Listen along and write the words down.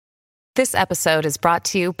This episode is brought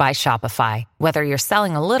to you by Shopify. Whether you're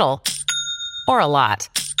selling a little or a lot,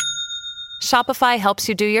 Shopify helps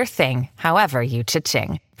you do your thing, however you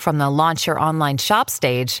cha-ching. From the launch your online shop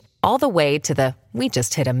stage, all the way to the we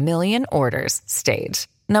just hit 1 million orders stage.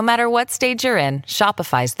 No matter what stage you're in,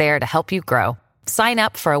 Shopify's there to help you grow. Sign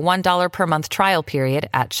up for a $1 per month trial period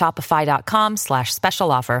at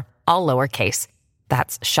shopify.com/special offer, all lowercase.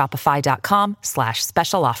 That's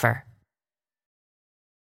shopify.com/special offer.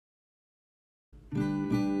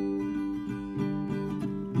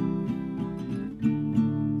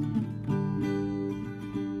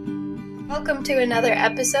 Welcome to another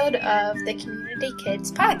episode of the Community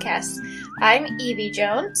Kids Podcast. I'm Evie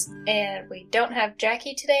Jones, and we don't have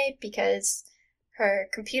Jackie today because her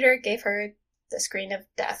computer gave her the screen of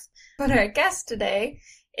death. But our guest today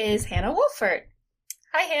is Hannah Wolfert.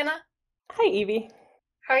 Hi, Hannah. Hi, Evie.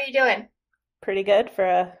 How are you doing? Pretty good for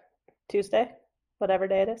a Tuesday, whatever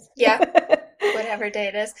day it is. Yeah, whatever day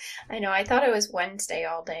it is. I know, I thought it was Wednesday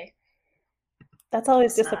all day. That's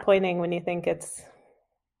always disappointing when you think it's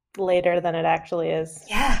later than it actually is.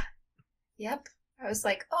 Yeah. Yep. I was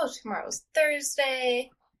like, oh, tomorrow's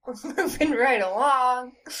Thursday. We're moving right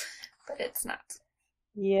along. But it's not.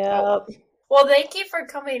 Yep. Oh. Well, thank you for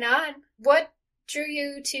coming on. What drew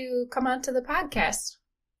you to come onto the podcast?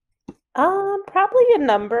 Probably a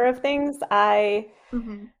number of things. I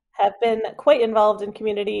have been quite involved in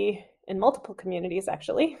multiple communities,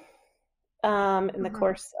 actually, in the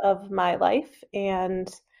course of my life.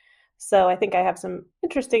 And so I think I have some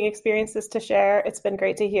interesting experiences to share. It's been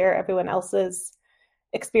great to hear everyone else's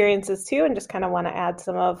experiences too, and just kind of want to add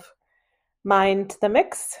some of mine to the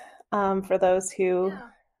mix for those who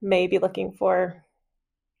may be looking for,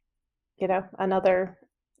 another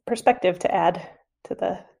perspective to add to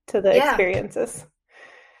the experiences.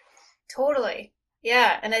 Totally.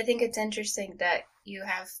 Yeah. And I think it's interesting that you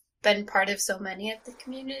have been part of so many of the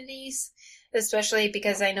communities, especially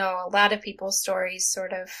because I know a lot of people's stories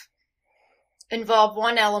sort of involve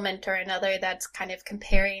one element or another that's kind of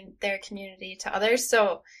comparing their community to others.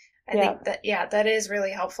 So I think that, that is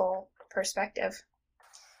really helpful perspective.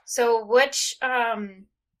 So which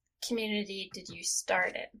community did you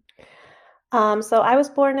start in? So I was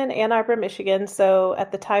born in Ann Arbor, Michigan. So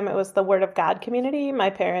at the time it was the Word of God community. My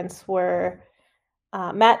parents were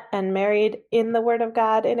met and married in the Word of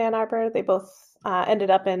God in Ann Arbor. They both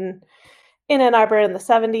ended up in Ann Arbor in the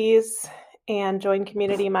 70s and joined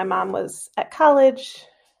community. My mom was at college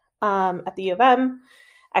at the U of M,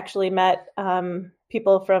 actually met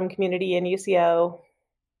people from community in UCO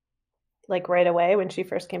like right away when she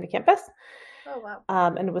first came to campus. Oh, wow.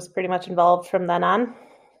 And was pretty much involved from then on.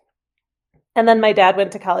 And then my dad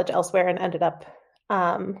went to college elsewhere and ended up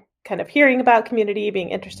kind of hearing about community, being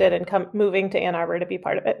interested in moving to Ann Arbor to be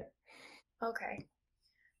part of it. Okay.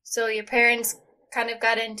 So your parents kind of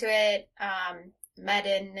got into it, met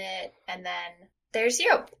in it, and then there's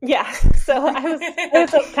you. Yeah. So I was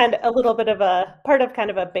kind of a little bit of a part of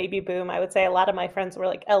kind of a baby boom. I would say a lot of my friends were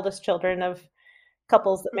like eldest children of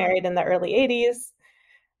couples that married in the early 80s.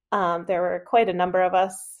 There were quite a number of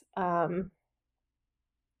us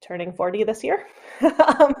turning 40 this year.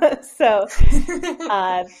 So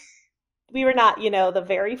we were not, the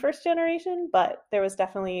very first generation, but there was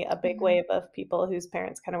definitely a big wave of people whose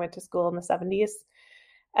parents kind of went to school in the 70s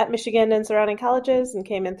at Michigan and surrounding colleges and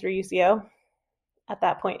came in through UCO at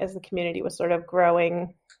that point as the community was sort of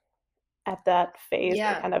growing at that phase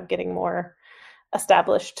and kind of getting more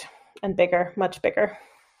established and bigger, much bigger.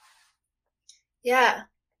 Yeah,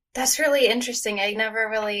 that's really interesting. I never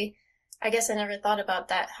thought about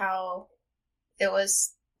that, how it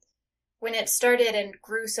was when it started and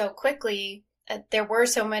grew so quickly, there were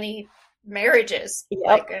so many marriages.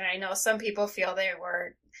 Yep. And I know some people feel they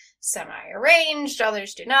were semi-arranged,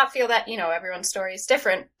 others do not feel that, everyone's story is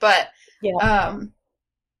different, but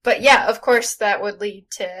of course that would lead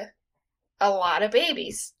to a lot of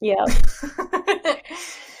babies. Yeah.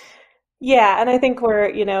 Yeah. And I think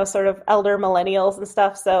we're, sort of elder millennials and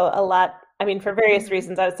stuff. So a lot, for various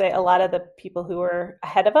reasons, I would say a lot of the people who were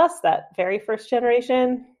ahead of us, that very first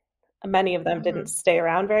generation, many of them didn't stay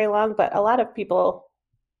around very long, but a lot of people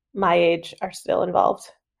my age are still involved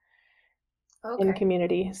in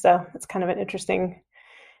community. So it's kind of an interesting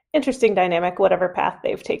dynamic, whatever path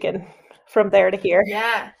they've taken from there to here.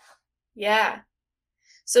 Yeah. Yeah.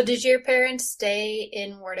 So did your parents stay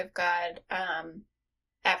in Word of God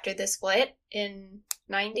after the split in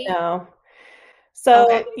 90? No.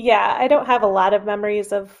 So yeah, I don't have a lot of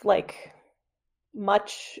memories of like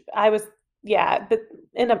much. I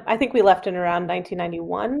think we left in around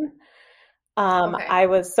 1991. I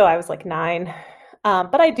was like 9.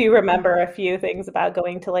 But I do remember a few things about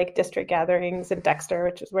going to like district gatherings in Dexter,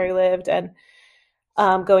 which is where I lived, and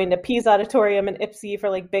going to Pease Auditorium in Ypsi for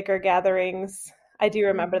like bigger gatherings. I do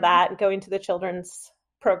remember that, and going to the children's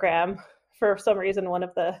program. For some reason, one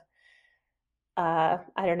of the I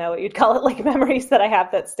don't know what you'd call it, like memories that I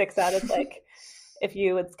have that sticks out is like if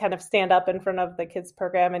you would kind of stand up in front of the kids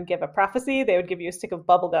program and give a prophecy, they would give you a stick of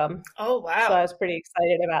bubble gum. Oh, wow. So I was pretty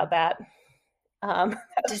excited about that.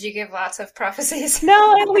 Did you give lots of prophecies? No,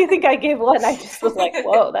 I only think I gave one. I just was like,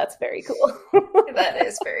 whoa, that's very cool. That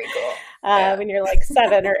is very cool. When you're like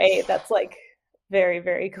 7 or 8, that's like very,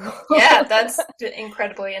 very cool. Yeah, that's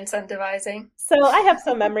incredibly incentivizing. So I have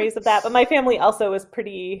some memories of that, but my family also was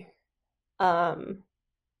pretty,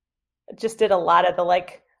 just did a lot of the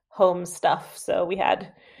like home stuff. So we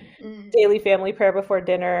had daily family prayer before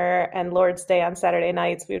dinner and Lord's Day on Saturday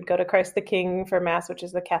nights. We would go to Christ the King for Mass, which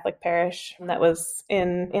is the Catholic parish that was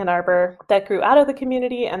in Ann Arbor that grew out of the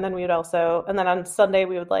community. And then we would also, and then on Sunday,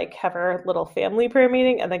 we would like have our little family prayer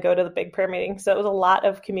meeting and then go to the big prayer meeting. So it was a lot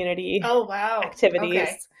of community activities.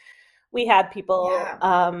 Okay. We had people,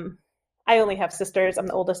 I only have sisters. I'm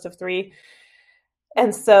the oldest of 3.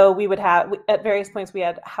 And so we would have, at various points, we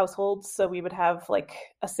had households. So we would have like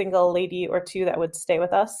a single lady or 2 that would stay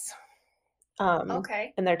with us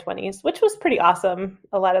in their 20s, which was pretty awesome.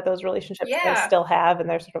 A lot of those relationships I still have. And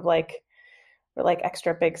they're sort of like, we're like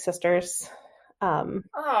extra big sisters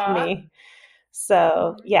to me.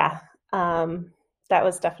 So that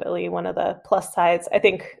was definitely one of the plus sides. I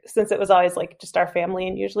think since it was always like just our family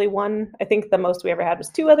and usually one, I think the most we ever had was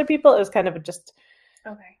 2 other people. It was kind of just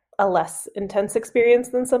a less intense experience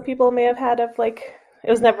than some people may have had of like,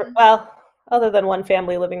 it was never, well, other than one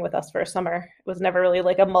family living with us for a summer, it was never really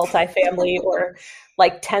like a multi-family or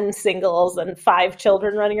like 10 singles and 5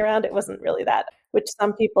 children running around. It wasn't really that, which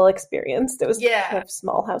some people experienced. It was kind of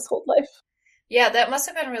small household life. Yeah, that must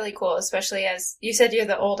have been really cool, especially as you said you're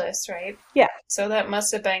the oldest, right? Yeah. So that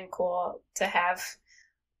must have been cool to have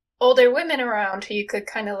older women around who you could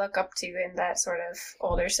kind of look up to in that sort of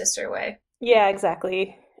older sister way. Yeah,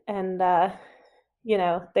 exactly. And,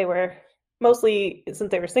 they were mostly,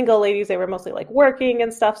 since they were single ladies, they were mostly like working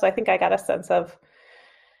and stuff. So I think I got a sense of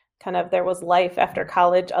kind of there was life after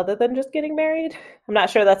college other than just getting married. I'm not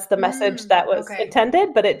sure that's the message that was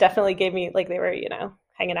intended, but it definitely gave me like they were,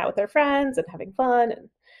 hanging out with their friends and having fun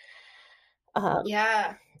and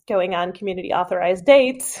going on community authorized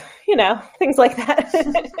dates, things like that.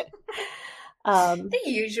 The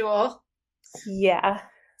usual. Yeah.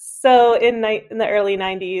 So in the early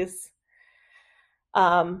 90s,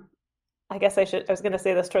 I guess I was going to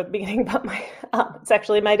say this toward the beginning, but it's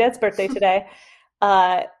actually my dad's birthday today.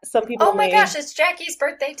 Some people Oh my gosh, it's Jackie's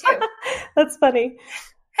birthday too. That's funny.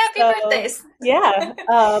 Happy birthdays. Yeah.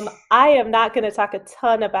 I am not going to talk a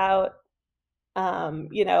ton about,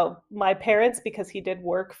 my parents because he did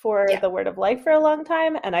work for the Word of Life for a long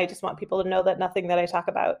time. And I just want people to know that nothing that I talk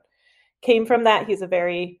about came from that.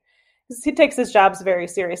 He takes his jobs very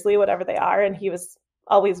seriously, whatever they are. And he was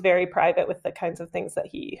always very private with the kinds of things that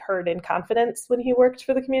he heard in confidence when he worked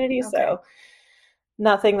for the community. Okay. So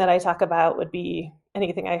nothing that I talk about would be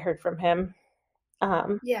anything I heard from him.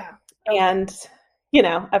 And,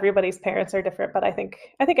 everybody's parents are different, but I think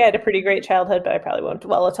I had a pretty great childhood, but I probably won't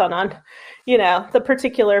dwell a ton on, the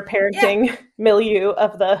particular parenting milieu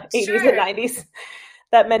of the 80s and 90s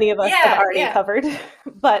that many of us have already covered.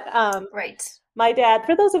 But, my dad,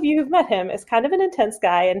 for those of you who've met him, is kind of an intense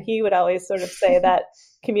guy. And he would always sort of say that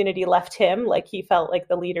community left him. Like he felt like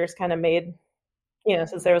the leaders kind of made,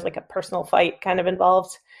 since there was like a personal fight kind of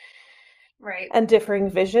involved. Right. And differing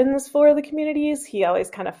visions for the communities. He always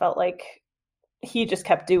kind of felt like he just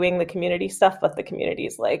kept doing the community stuff, but the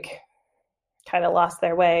communities like kind of lost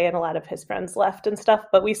their way and a lot of his friends left and stuff.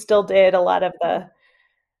 But we still did a lot of the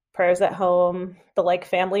prayers at home, the like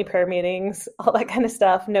family prayer meetings, all that kind of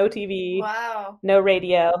stuff. No TV, no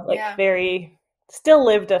radio, still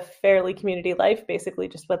lived a fairly community life, basically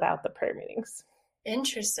just without the prayer meetings.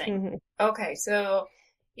 Interesting. Mm-hmm. Okay. So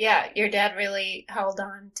your dad really held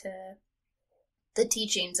on to the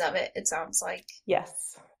teachings of it, it sounds like.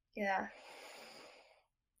 Yes. Yeah.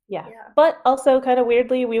 Yeah. But also kind of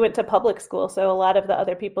weirdly, we went to public school. So a lot of the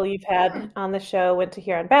other people you've had on the show went to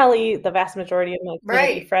Huron Valley. The vast majority of my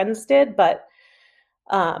community friends did. But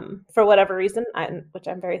for whatever reason, which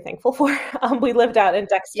I'm very thankful for, we lived out in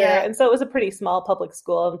Dexter. And so it was a pretty small public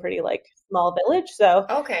school and pretty like small village. So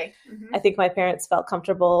I think my parents felt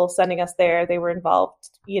comfortable sending us there. They were involved,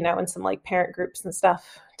 in some like parent groups and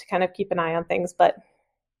stuff to kind of keep an eye on things. But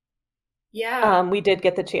we did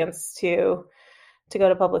get the chance to go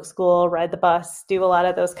to public school, ride the bus, do a lot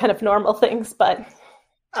of those kind of normal things, but.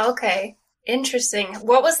 Okay. Interesting.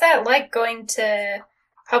 What was that like going to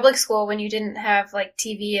public school when you didn't have like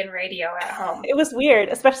TV and radio at home? It was weird,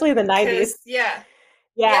 especially in the 90s. Because, yeah,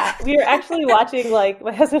 Yeah, yeah. we were actually watching, like,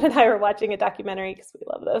 my husband and I were watching a documentary because we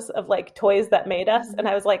love those, of like toys that made us. And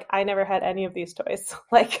Mhm. I was like, I never had any of these toys.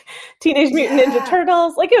 Like Teenage Mutant Ninja Yeah,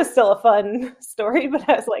 Turtles. Like, it was still a fun story, but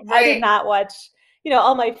I was like, I did right. not watch,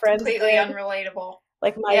 all my friends Completely did. unrelatable.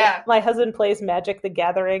 Like Yeah. my husband plays Magic the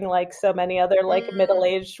Gathering like so many other like Mm,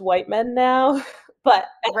 middle-aged white men now. But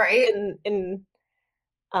right. in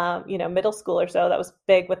middle school or so, that was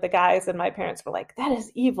big with the guys, and my parents were like, that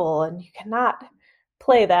is evil and you cannot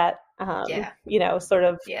play that. Yeah. Sort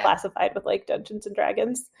of Yeah. classified with like Dungeons and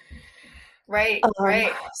Dragons. Right. Um,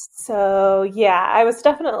 Right. so yeah, I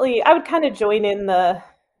would kind of join in the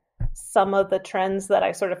some of the trends that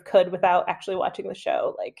I sort of could without actually watching the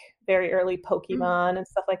show, like very early Mm. Pokemon and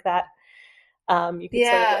stuff like that. You could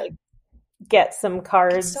sort of Yeah. like get some Could still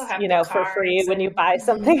cards, have the for free cards when you and buy mhm.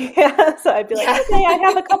 something. Yeah, so I'd be like, Yeah. okay, I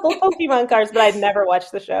have a couple Pokemon cards, but I'd never watch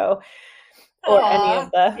the show or any of Aw.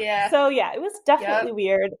 the. Yeah. So yeah, it was definitely Yep.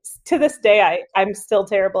 weird. To this day, I'm still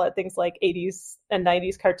terrible at things like 80s and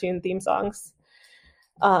 90s cartoon theme songs,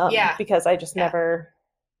 Yeah. because I just Yeah. never.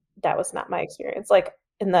 That was not my experience. Like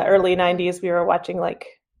in the early Mm. 90s, we were watching like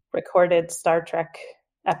recorded Star Trek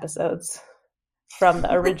episodes from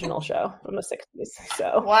the original show from the 60s.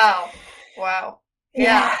 So Wow. Wow. Yeah.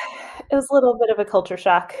 yeah, it was a little bit of a culture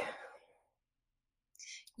shock,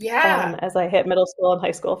 Yeah. as I hit middle school and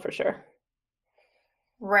high school for sure.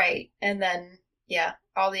 Right. And then, yeah,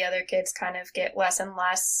 all the other kids kind of get less and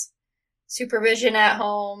less supervision at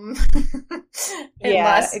home, Yeah,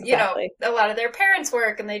 unless, exactly. a lot of their parents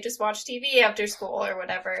work and they just watch TV after school or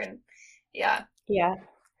whatever. And yeah. Yeah.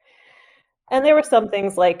 And there were some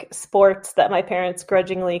things like sports that my parents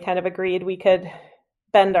grudgingly kind of agreed we could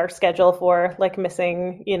bend our schedule for, like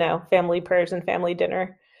missing, family prayers and family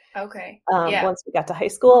dinner, Okay. Yeah. once we got to high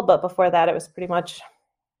school. But before that, it was pretty much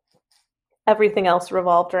everything else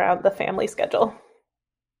revolved around the family schedule.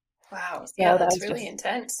 Wow. Yeah, So that that's was really just,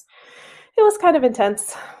 intense. it was kind of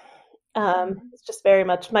intense. Mhm. It's just very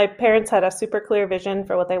much, my parents had a super clear vision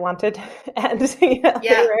for what they wanted. And, they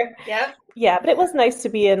Yeah. were, Yep. yeah, but it was nice to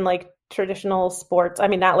be in like traditional sports. I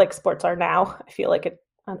mean, not like sports are now. I feel like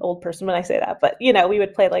an old person when I say that, but we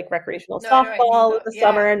would play like recreational No, I know what you mean softball in though. the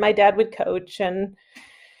summer, Yeah. and my dad would coach. And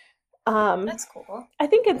um, That's cool. I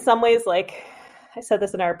think in some ways, like I said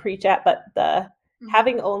this in our pre-chat, but the Mhm.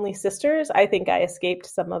 having only sisters, I think I escaped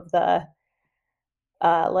some of the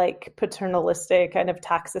like paternalistic kind of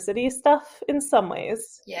toxicity stuff in some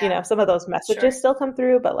ways. Yeah. Some of those messages Sure. still come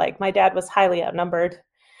through, but like my dad was highly outnumbered,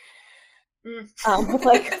 Mm. with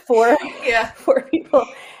like four Yeah. four people.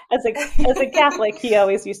 As a Catholic, he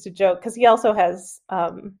always used to joke because he also has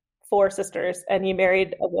four sisters, and he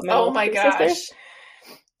married a woman Oh with my three sisters. gosh.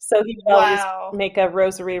 So he would always Wow. make a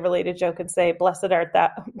rosary related joke and say, blessed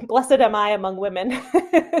am I among women."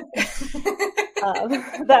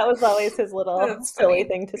 That was always his little That's silly funny.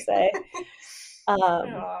 thing to say. Um,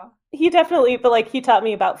 Aw. he definitely, but like he taught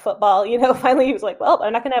me about football. Finally he was like, "Well,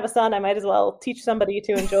 I'm not going to have a son. I might as well teach somebody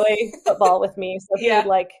to enjoy football with me." So he would Yeah.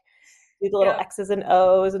 like do the little Yeah. X's and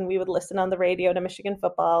O's, and we would listen on the radio to Michigan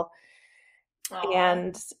football. Aw.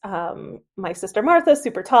 And my sister Martha's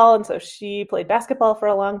super tall, and so she played basketball for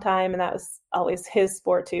a long time, and that was always his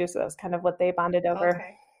sport too. So that was kind of what they bonded over.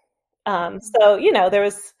 Okay. So there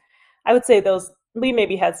was, I would say, those we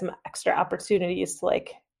maybe had some extra opportunities to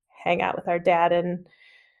like hang out with our dad and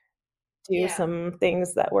do Yeah. some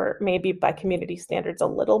things that were maybe by community standards a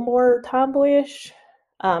little more tomboyish,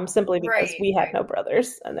 simply because Right. we had Right. no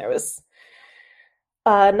brothers, and there was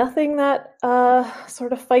nothing that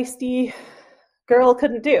sort of feisty girl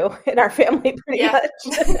couldn't do in our family, pretty Yeah. much.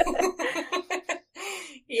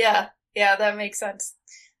 Yeah. Yeah, that makes sense.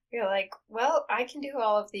 You're like, well, I can do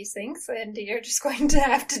all of these things, and you're just going to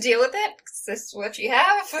have to deal with it 'cause this is what you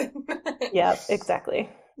have. Yeah, exactly.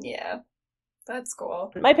 Yeah, that's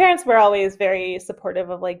cool. My parents were always very supportive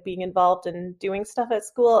of like being involved and doing stuff at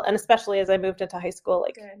school, and especially as I moved into high school,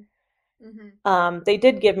 like Good. Hmm. they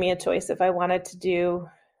did give me a choice if I wanted to do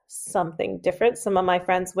something different. Some of my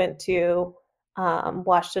friends went to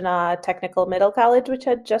Washtenaw Technical Middle College, which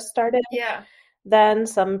had just started. Yeah. Then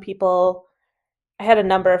some people, I had a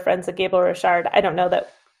number of friends at Gable Richard. I don't know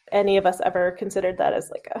that any of us ever considered that as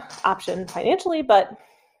like a option financially, but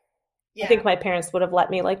I think Yeah. my parents would have let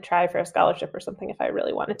me like try for a scholarship or something if I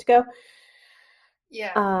really wanted to go.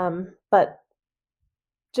 Yeah. But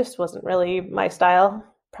just wasn't really my style.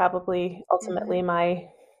 Probably Hmm.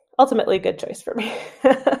 ultimately a good choice for me.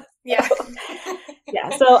 Yeah. So, yeah,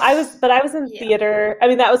 Yeah, so I was in Yeah. theater. I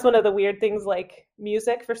mean, that was one of the weird things, like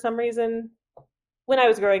music for some reason. When I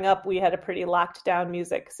was growing up, we had a pretty locked down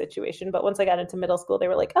music situation, but once I got into middle school, they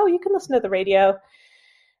were like, "Oh, you can listen to the radio."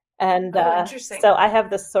 And Oh, interesting. so I have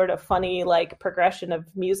this sort of funny like progression of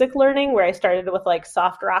music learning where I started with like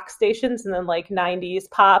soft rock stations and then like 90s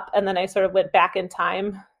pop, and then I sort of went back in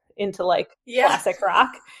time into like Yeah. classic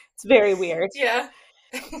rock. It's very weird. Yeah.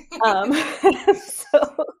 Um,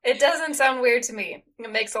 so, It doesn't sound weird to me.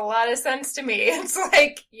 It makes a lot of sense to me. It's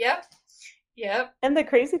like, yep, yep. and the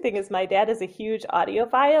crazy thing is, my dad is a huge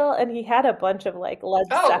audiophile, and he had a bunch of like Led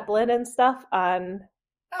Oh, Zeppelin and stuff on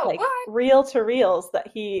oh, like what? reel to reels that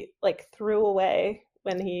he like threw away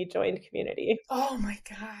when he joined Community. Oh my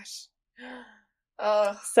gosh.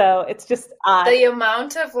 Oh, So it's just odd. the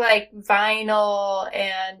amount of like vinyl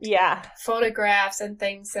and Yeah. photographs and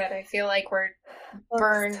things that I feel like were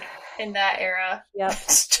burned in that era. Yep.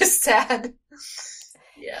 It's just sad.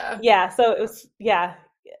 Yeah. Yeah. So it was, yeah,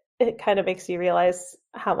 it kind of makes you realize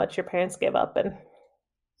how much your parents gave up. And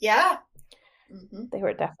Yeah. Hmm. they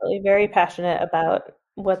were definitely very passionate about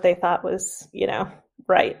what they thought was,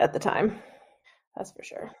 right at the time. That's for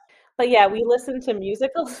sure. But yeah, we listened to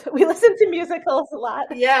musicals. We listened to musicals a lot.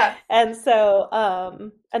 Yeah. And so,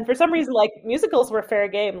 and for some reason, like musicals were fair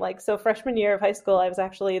game. Like, so freshman year of high school, I was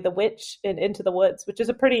actually the witch in Into the Woods, which is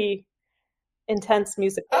a pretty intense Oh,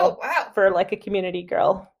 musical wow. for like a community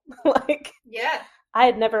girl. Like, Yeah. I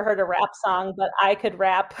had never heard a rap song, but I could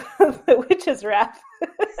rap the witch's rap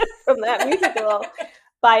from that musical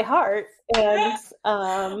by heart. And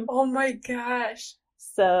Oh my gosh.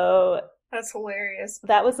 so That's hilarious.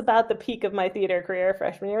 that was about the peak of my theater career,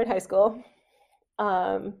 freshman year in high school.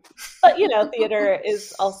 But theater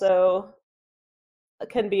is also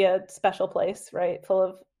can be a special place, right? Full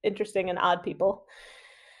of interesting and odd people,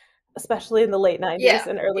 especially in the late 90s Yeah.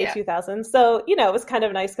 and early Yeah. 2000s. So, it was kind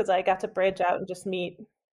of nice because I got to branch out and just meet,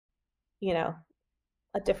 you know,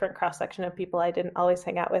 a different cross section of people I didn't always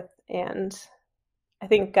hang out with. And I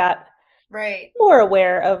think got Right. more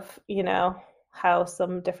aware of, how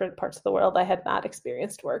some different parts of the world I had not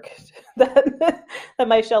experienced work than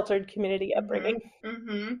my sheltered community Hmm. upbringing.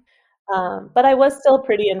 Hmm. But I was still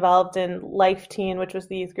pretty involved in Life Teen, which was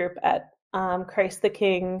the youth group at Christ the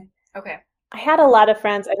King. Okay. I had a lot of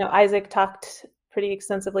friends. I know Isaac talked pretty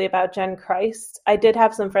extensively about Gen Christ. I did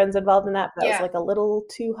have some friends involved in that, but that was Yeah. like a little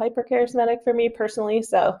too hyper charismatic for me personally.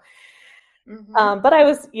 So, Hmm. but I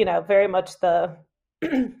was, very much the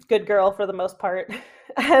good girl for the most part,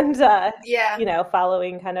 and Yeah.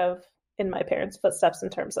 following kind of in my parents' footsteps in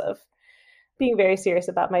terms of being very serious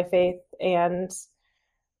about my faith and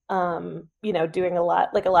doing a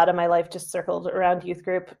lot of my life just circled around youth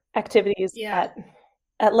group activities Yeah.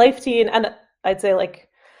 at Life Teen. And I'd say like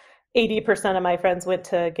 80% of my friends went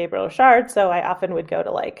to Gabriel Richard, so I often would go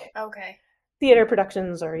to like Okay. theater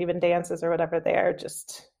productions or even dances or whatever they are,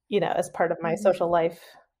 just as part of my Hmm. social life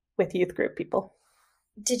with youth group people.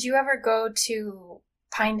 Did you ever go to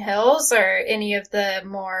Pine Hills or any of the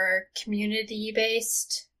more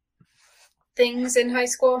community-based things in high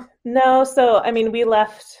school? No, so I mean,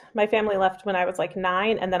 my family left when I was like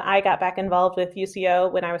 9, and then I got back involved with UCO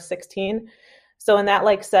when I was 16. So in that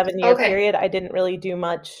like 7-year Okay. period, I didn't really do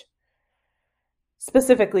much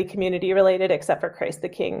specifically community related except for Christ the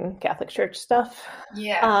King Catholic Church stuff.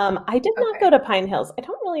 Yeah. I did not go Okay. to Pine Hills. I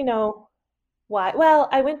don't really know why. Well,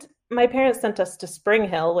 my parents sent us to Spring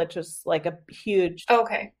Hill, which was like a huge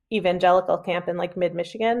Okay. evangelical camp in like mid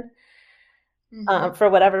Michigan. Hmm. For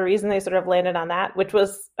whatever reason, they sort of landed on that, which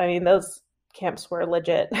was, I mean, those camps were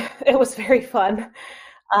legit. It was very fun.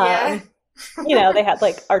 Yeah. Um, they had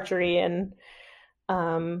like archery and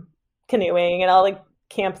canoeing and all like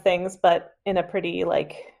camp things, but in a pretty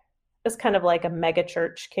like, it's kind of like a mega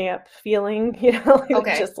church camp feeling, like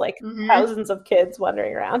Okay. just like Hmm. thousands of kids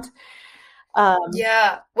wandering around. Um,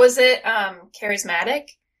 Yeah. Was it charismatic?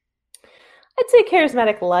 I'd say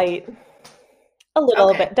charismatic light, a little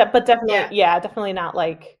Okay. bit, but definitely, Yeah. yeah, definitely not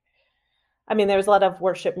like, I mean, there was a lot of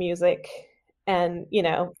worship music and,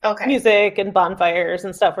 Okay. music and bonfires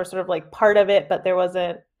and stuff were sort of like part of it, but there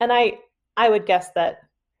wasn't, and I would guess that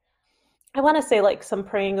I want to say like some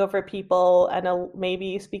praying over people and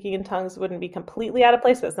maybe speaking in tongues wouldn't be completely out of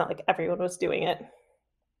place, but it's not like everyone was doing it.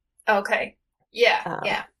 Okay. Yeah. Um,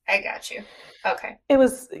 Yeah. I got you. Okay. it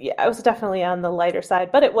was definitely on the lighter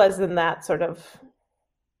side, but it was in that sort of,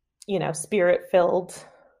 spirit filled,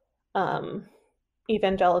 um,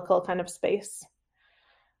 evangelical kind of space.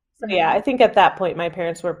 So yeah, Hmm. I think at that point my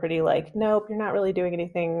parents were pretty like, nope, you're not really doing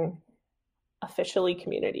anything officially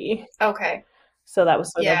community. Okay. So that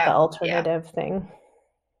was sort of the Yeah. Yeah. alternative thing.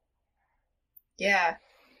 Yeah.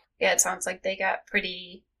 yeah, it sounds like they got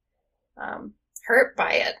pretty hurt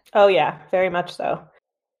by it. Oh yeah, very much so.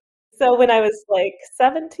 So when I was like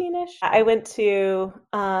 17-ish, I went to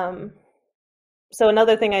so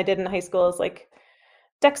another thing I did in high school is like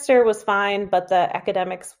Dexter was fine, but the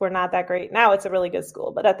academics were not that great. Now it's a really good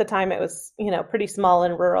school, but at the time it was, pretty small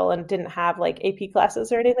and rural and didn't have like AP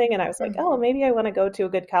classes or anything. And I was like, oh, maybe I want to go to a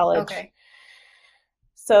good college. Okay.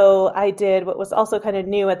 So I did what was also kind of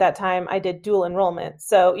new at that time. I did dual enrollment.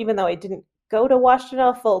 So even though I didn't go to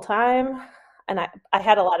Washtenaw full time, and I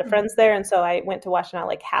had a lot of friends there, and so I went to Washtenaw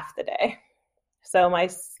like half the day. So my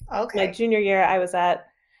junior year, I was at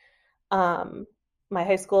my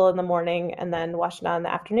high school in the morning and then Washtenaw in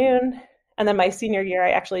the afternoon. And then my senior year,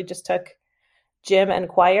 I actually just took gym and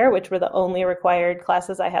choir, which were the only required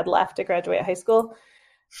classes I had left to graduate high school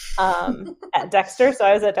at Dexter. So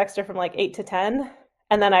I was at Dexter from like 8 to 10.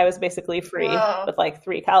 And then I was basically free with like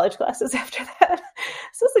 3 college classes after that.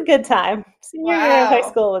 So it was a good time. Senior year of high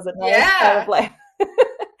school was a nice time of life.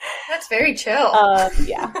 That's very chill.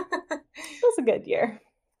 Yeah, it was a good year.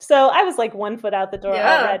 So I was like 1 foot out the door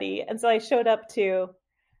already. And so I showed up to,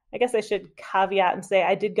 I guess I should caveat and say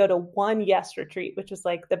I did go to one Yes retreat, which was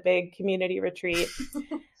like the big community retreat,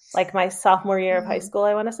 like my sophomore year of high school,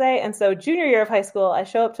 I want to say. And so junior year of high school, I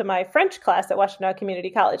show up to my French class at Washtenaw Community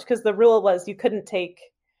College because the rule was you couldn't take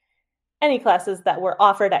any classes that were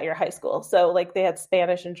offered at your high school. So like they had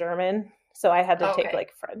Spanish and German. So I had to take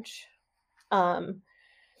like French.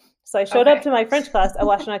 So I showed up to my French class at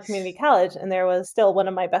Washtenaw Community College, and there was still one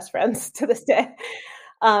of my best friends to this day.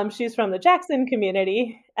 She's from the Jackson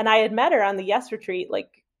community, and I had met her on the Yes retreat, like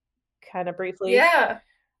kind of briefly. Yeah.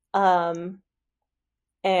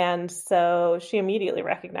 And so she immediately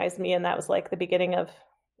recognized me, and that was like the beginning of,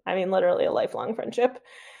 literally a lifelong friendship.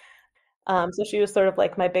 So she was sort of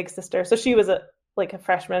like my big sister. So she was a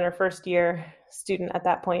freshman or first year student at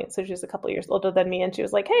that point. So she was a couple years older than me, and she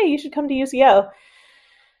was like, "Hey, you should come to UCO."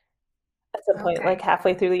 At some point, like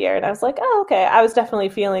halfway through the year. And I was like, oh, okay. I was definitely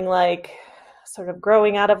feeling like sort of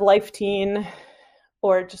growing out of life teen,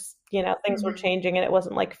 or just, things were changing and it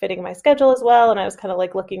wasn't like fitting my schedule as well. And I was kind of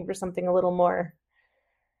like looking for something a little more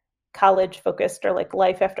college focused or like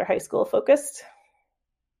life after high school focused.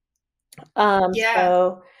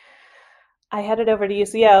 So I headed over to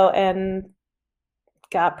UCO and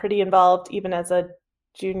got pretty involved even as a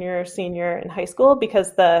junior, senior in high school,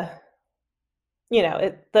 because at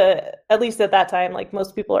least at that time, like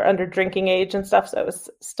most people are under drinking age and stuff. So it was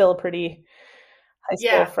still pretty high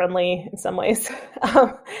school friendly in some ways.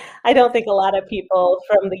 I don't think a lot of people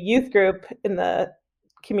from the youth group in the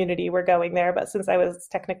community were going there, but since I was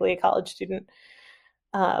technically a college student,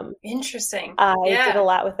 interesting. I did a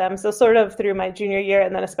lot with them. So sort of through my junior year,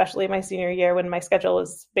 and then especially my senior year when my schedule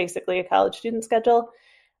was basically a college student schedule,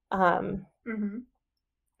 I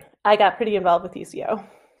got pretty involved with UCO.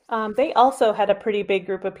 They also had a pretty big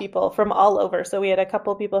group of people from all over. So we had a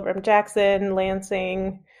couple of people from Jackson,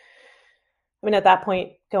 Lansing. At that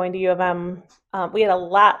point, going to U of M, we had a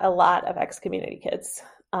lot of ex-community kids.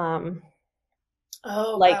 Me,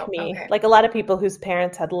 like a lot of people whose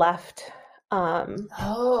parents had left. In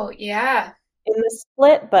the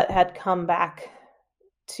split, but had come back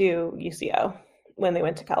to UCO when they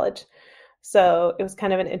went to college. So it was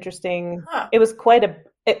kind of an interesting, it was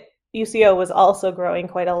UCO was also growing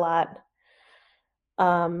quite a lot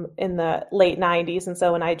in the late 90s. And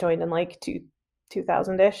so when I joined in like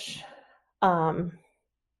 2000-ish,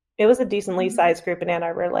 it was a decently sized group in Ann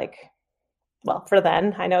Arbor. For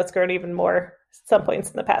then, I know it's grown even more at some points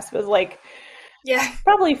in the past. It was like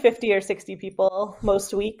probably 50 or 60 people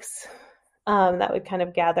most weeks that would kind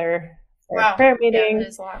of gather for prayer meeting.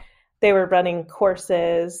 They were running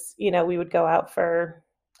courses. We would go out for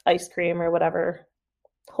ice cream or whatever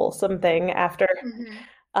wholesome thing after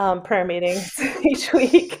prayer meetings each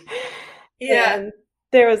week. And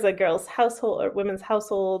there was a girls' household or women's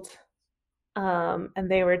household, and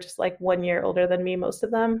they were just like 1 year older than me, most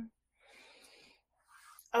of them.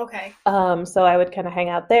 So I would kind of hang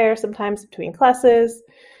out there sometimes between classes.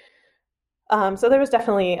 So there was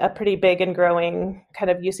definitely a pretty big and growing kind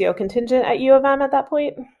of UCO contingent at U of M at that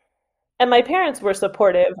point. And my parents were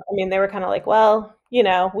supportive. They were kind of like, well, we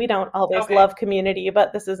don't always love community,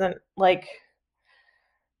 but this isn't like,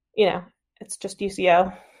 it's just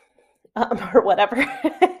UCO or whatever.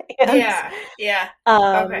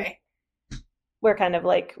 We're kind of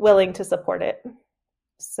like willing to support it.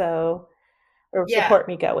 So, or support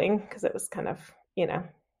me going, because it was kind of,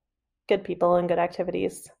 good people and good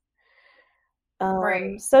activities.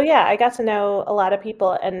 So I got to know a lot of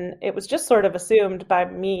people, and it was just sort of assumed by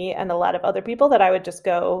me and a lot of other people that I would just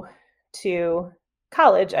go to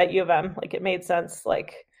college at U of M. Like it made sense.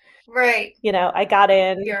 Like Right. I got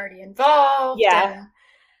in. You're already involved Yeah. and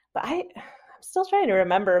But I'm still trying to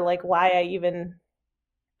remember like why I even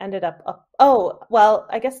ended up. Oh, well,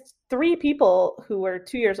 I guess three people who were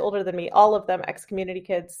 2 years older than me, all of them ex-community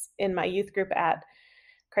kids in my youth group at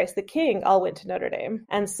Christ the King, all went to Notre Dame.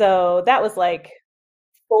 And so that was like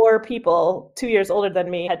four people 2 years older than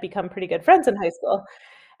me had become pretty good friends in high school.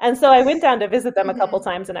 And so I went down to visit them a couple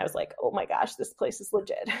times and I was like, oh my gosh, this place is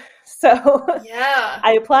legit. So yeah.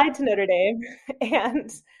 I applied to Notre Dame and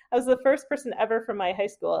I was the first person ever from my high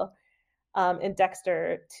school in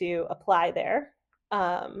Dexter to apply there. Which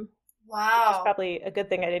is Wow. probably a good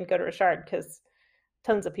thing I didn't go to Richard because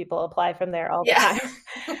tons of people apply from there all the Yeah.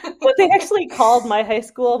 time. But they actually called my high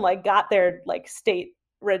school and like got their like state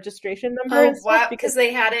registration number Oh and stuff wow, because because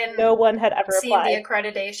they hadn't no one had ever seen the applied. They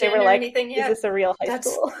accreditation were or like, anything is yet. this a real high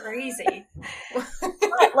That's school? crazy.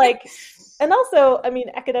 But like, and also, I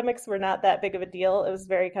mean, academics were not that big of a deal. It was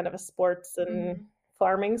very kind of a sports and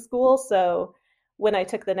farming school. So when I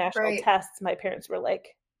took the national Right. tests, my parents were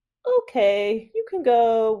like, okay, you can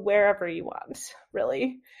go wherever you want,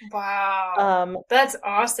 really. Wow. That's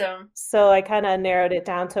awesome. So I kind of narrowed it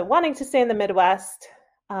down to wanting to stay in the Midwest,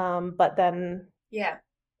 but then Yeah.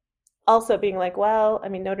 also being like, well, I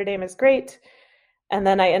mean, Notre Dame is great. And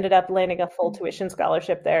then I ended up landing a full tuition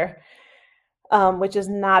scholarship there, which is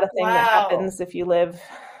not a thing that Wow. happens if you live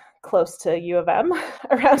close to U of M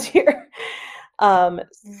around here. So I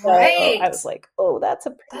Right. was like, oh, that's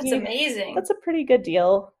That's amazing. a pretty good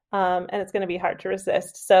deal. And it's going to be hard to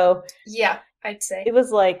resist. So Yeah, I'd say. it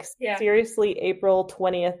was like Yeah. seriously April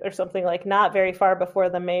 20th or something, like not very far before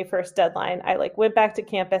the May 1st deadline. I like went back to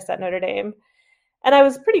campus at Notre Dame. And I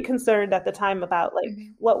was pretty concerned at the time about like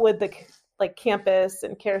what would the like campus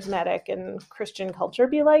and charismatic and Christian culture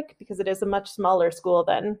be like, because it is a much smaller school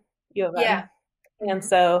than U of M. Yeah. And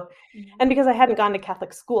so, and because I hadn't gone to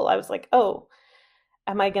Catholic school, I was like, oh,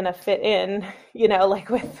 am I going to fit in, like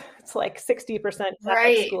with, it's like 60% Catholic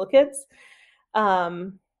Right. school kids.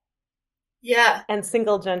 Yeah. And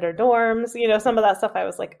single gender dorms, some of that stuff. I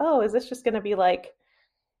was like, oh, is this just going to be like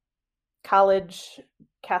college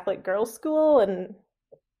Catholic girls' school? And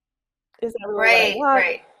is that really what I want?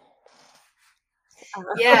 Right.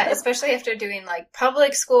 Yeah, especially after doing like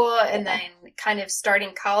public school and then kind of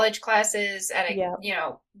starting college classes at a,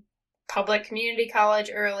 public community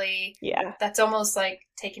college early. Yeah. That's almost like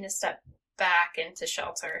taking a step back into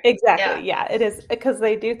shelter. Exactly. Yeah, it is, because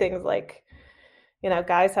they do things like,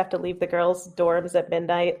 guys have to leave the girls' dorms at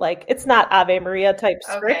midnight. Like, it's not Ave Maria type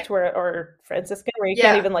strict or Franciscan where you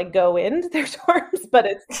can't even like go into their dorms, but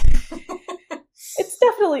it's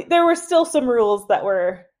definitely, there were still some rules that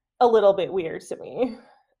were a little bit weird to me.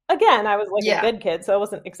 Again, I was like a good kid, so I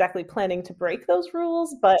wasn't exactly planning to break those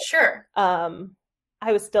rules, but sure.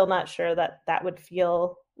 I was still not sure that that would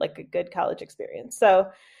feel like a good college experience. So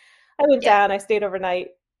I went down, I stayed overnight,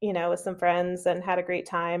 with some friends and had a great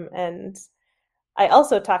time. And I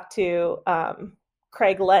also talked to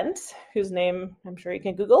Craig Lent, whose name I'm sure you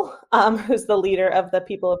can Google, who's the leader of the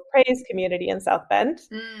People of Praise community in South Bend.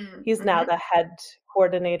 He's now the head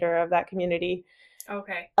coordinator of that community.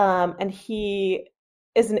 Okay. And he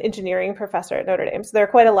is an engineering professor at Notre Dame. So there are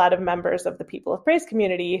quite a lot of members of the People of Praise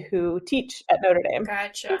community who teach at Notre Dame,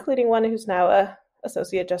 including one who's now a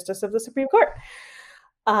associate justice of the Supreme Court.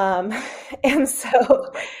 And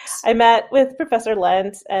so I met with Professor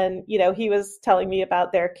Lent, and, he was telling me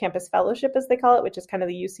about their campus fellowship, as they call it, which is kind of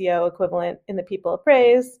the UCO equivalent in the People of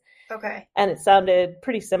Praise. Okay. And it sounded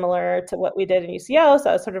pretty similar to what we did in UCO. So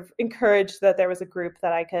I was sort of encouraged that there was a group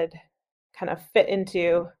that I could kind of fit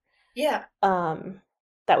into. Yeah.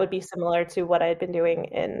 That would be similar to what I had been doing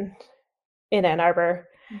in Ann Arbor.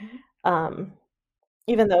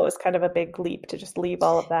 Even though it was kind of a big leap to just leave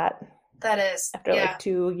all of that. That is. After like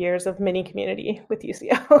 2 years of mini community with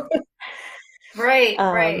UCO.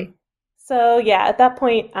 Right. So yeah, at that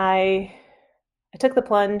point I took the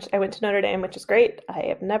plunge. I went to Notre Dame, which is great. I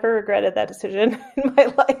have never regretted that decision in my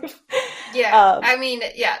life. Yeah. I mean,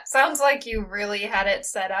 sounds like you really had it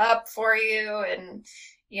set up for you, and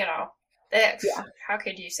how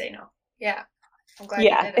could you say no? Yeah. I'm glad you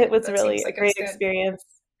did it. It was really a great experience.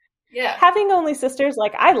 Yeah. Having only sisters,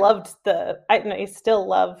 like I loved I still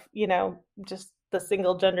love, just the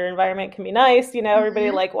single gender environment can be nice, everybody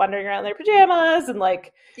like wandering around in their pajamas and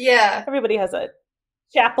like, everybody has a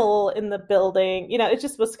chapel in the building, it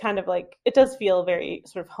just was kind of like, it does feel very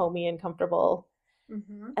sort of homey and comfortable.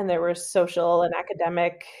 And there were social and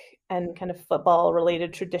academic and kind of football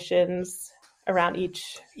related traditions around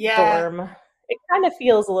each dorm. It kind of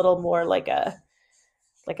feels a little more like a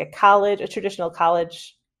college, a traditional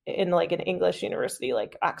college in like an English university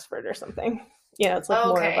like Oxford or something, It's like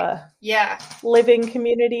more of a yeah, living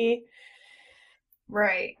community,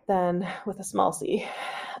 right, than with a small c,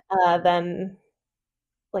 than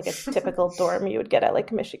like a typical dorm you would get at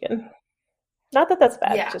like Michigan. Not that that's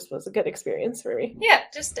bad, it yeah, just was a good experience for me. yeah,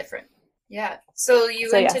 just different. Yeah. So you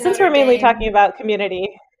So went yeah, to since Notre we're mainly Dame. talking about community,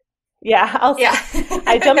 yeah, Yeah.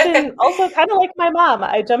 I jumped in also kind of like my mom.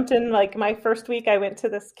 I jumped in like my first week. I went to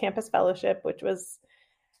this campus fellowship, which was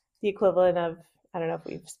the equivalent of, I don't know if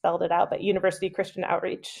we've spelled it out, but University Christian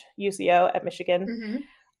Outreach, UCO at Michigan.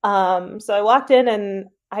 So I walked in and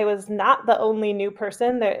I was not the only new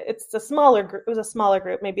person. It's a smaller group. It was a smaller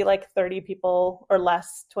group, maybe like 30 people or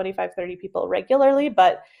less, 25, 30 people regularly.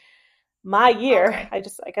 But my year, I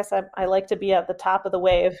guess I like to be at the top of the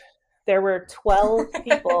wave. There were 12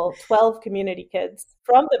 people, 12 community kids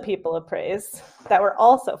from the People of Praise that were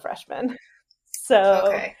also freshmen.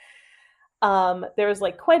 So there was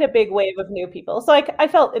like quite a big wave of new people. So I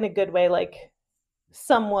felt in a good way, like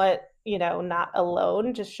somewhat, not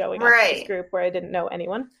alone, just showing up to this group where I didn't know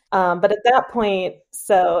anyone. But at that point,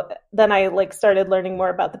 so then I like started learning more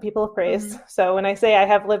about the People of Praise. So when I say I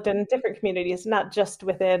have lived in different communities, not just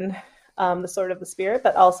within the Sword of the Spirit,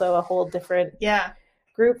 but also a whole different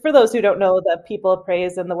group. For those who don't know, the People of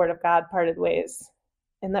Praise and the Word of God parted ways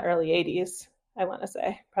in the early 80s, I want to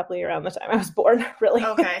say, probably around the time I was born, really.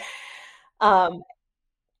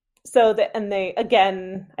 So they,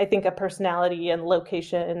 again, I think a personality and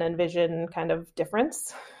location and vision kind of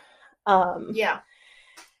difference. And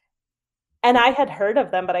I had heard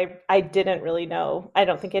of them, but I didn't really know. I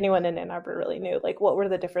don't think anyone in Ann Arbor really knew, like, what were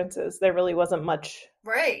the differences. There really wasn't much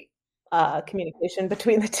communication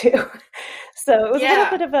between the two. So it was a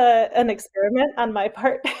little bit of an experiment on my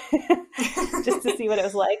part, just to see what it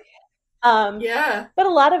was like. But a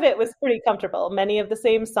lot of it was pretty comfortable. Many of the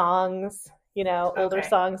same songs, older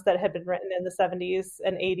songs that had been written in the 70s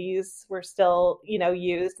and 80s were still,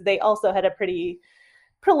 used. They also had a pretty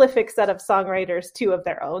prolific set of songwriters too of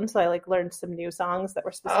their own. So I like learned some new songs that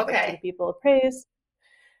were specific to the People of Praise.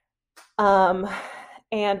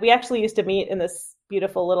 And we actually used to meet in this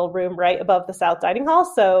beautiful little room right above the South Dining Hall.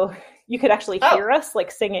 So you could actually hear us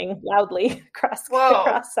like singing loudly across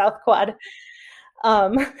South Quad.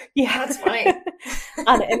 That's funny.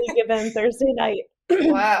 On any given Thursday night.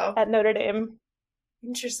 At Notre Dame.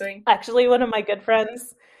 Interesting. Actually, one of my good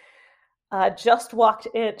friends just walked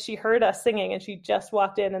in. She heard us singing and she just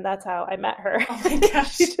walked in, and that's how I met her. Oh my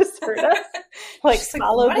gosh. She just heard us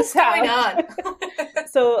follow the sound. What is going on?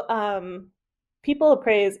 So People of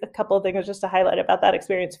Praise, a couple of things just to highlight about that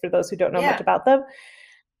experience for those who don't know much about them.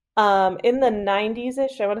 In the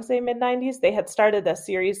 90s-ish, I want to say mid-90s, they had started a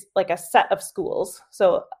series, like a set of schools.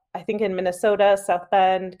 So I think in Minnesota, South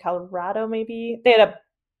Bend, Colorado, maybe. They had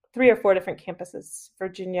 3 or 4 different campuses,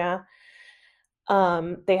 Virginia.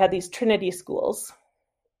 They had these Trinity schools.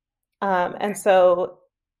 And so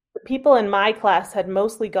the people in my class had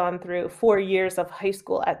mostly gone through 4 years of high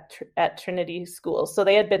school at Trinity schools. So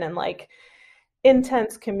they had been in like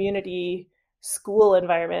intense community school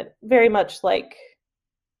environment, very much like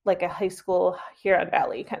a high school Huron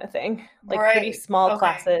Valley kind of thing, like pretty small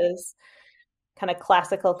classes, kind of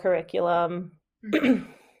classical curriculum.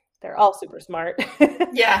 They're all super smart.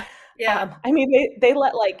 I mean, they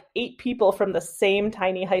let like 8 people from the same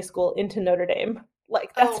tiny high school into Notre Dame.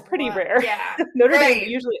 Like that's pretty rare. Notre Dame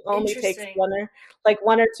usually only takes 1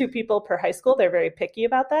 or 2 people per high school. They're very picky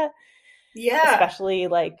about that. Especially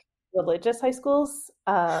like religious high schools.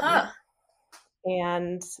 And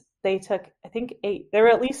they took, I think 8. There were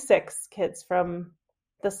at least 6 kids from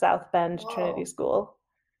the South Bend Trinity School.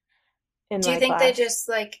 Do you think they just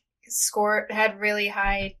like had really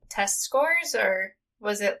high test scores, or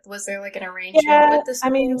was there like an arrangement with the school?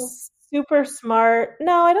 I mean, super smart.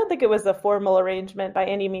 No, I don't think it was a formal arrangement by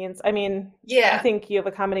any means. I mean, I think you have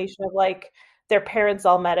a combination of like their parents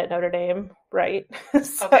all met at Notre Dame, right?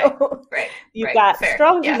 So you've got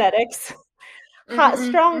strong genetics.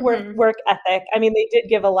 Strong work ethic. I mean, they did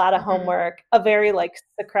give a lot of homework, a very like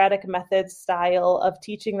Socratic method style of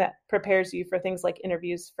teaching that prepares you for things like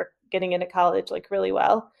interviews for getting into college, like really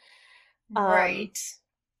well. And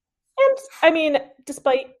I mean,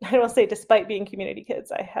 despite being community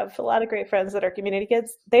kids, I have a lot of great friends that are community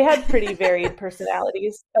kids. They had pretty varied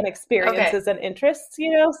personalities and experiences and interests,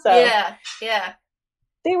 so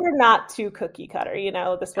they were not too cookie cutter,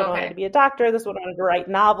 this one wanted to be a doctor, this one wanted to write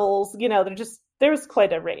novels, there was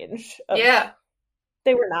quite a range of,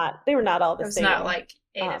 they were not all the same. It's not like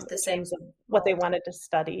 8 of the same. In terms of what they wanted to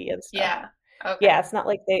study and stuff. It's not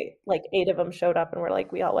like 8 of them showed up and were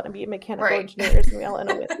like, we all want to be mechanical engineers and we all want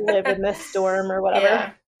to live in this dorm or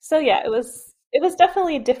whatever. So it was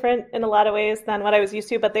definitely different in a lot of ways than what I was used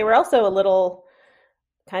to, but they were also a little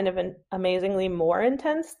kind of amazingly more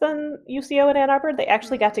intense than UCO in Ann Arbor. They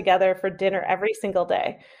actually got together for dinner every single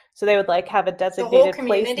day. So they would like have a The whole designated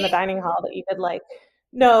place in community? the dining hall that you could like,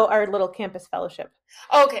 no, our little campus fellowship.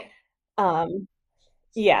 Okay.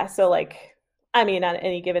 Yeah, so like, I mean, on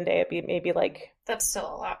any given day, it'd be maybe like That's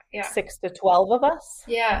still a lot. Yeah. 6 to 12 of us.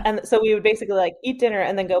 Yeah. And so we would basically like eat dinner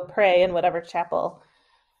and then go pray in whatever chapel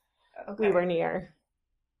we Okay. were near.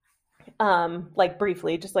 Like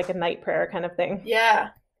briefly, just like a night prayer kind of thing. Yeah.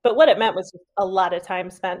 But what it meant was a lot of time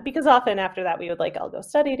spent, because often after that we would like all go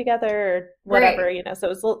study together or whatever, Right. you know. So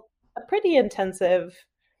it was a pretty intensive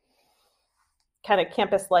kind of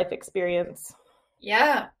campus life experience,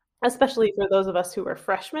 Yeah. especially for those of us who were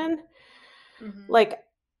freshmen. Mhm. Like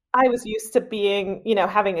I was used to being, you know,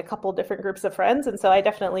 having a couple different groups of friends, and so I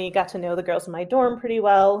definitely got to know the girls in my dorm pretty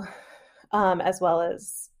well, as well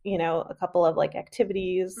as, you know, a couple of like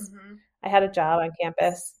activities. Mhm. I had a job on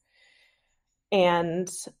campus, and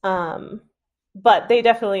but they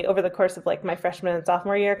definitely over the course of like my freshman and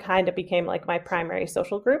sophomore year kind of became like my primary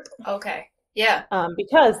social group, Okay. Yeah.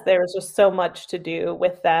 because there was just so much to do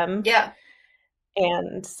with them, Yeah.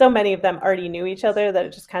 and so many of them already knew each other that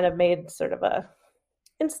it just kind of made sort of a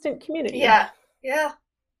instant community. Yeah. Yeah.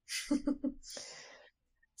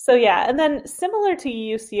 So yeah, and then similar to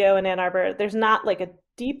UCO in Ann Arbor, there's not like a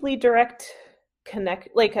deeply direct connect,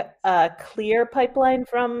 like a clear pipeline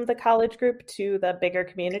from the college group to the bigger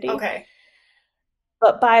community. Okay.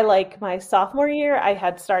 But by like my sophomore year, I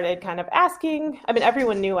had started kind of asking. I mean,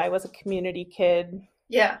 everyone knew I was a community kid,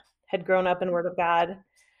 Yeah. had grown up in Word of God.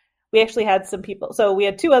 We actually had some people. So we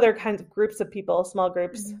had two other kinds of groups of people, small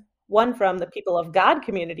groups. Mhm. One from the People of God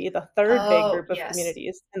community, the third big Oh, group of yes.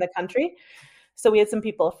 communities in the country. So we had some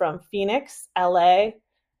people from Phoenix, LA,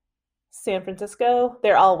 San Francisco.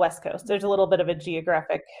 They're all West Coast. There's a little bit of a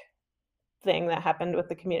geographic thing that happened with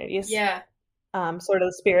the communities. Yeah. Sort of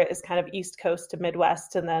the spirit is kind of East Coast to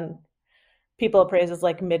Midwest, and then People of Praise is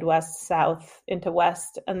like Midwest, South into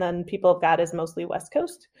West, and then People of God is mostly West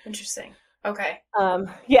Coast. Interesting. Okay.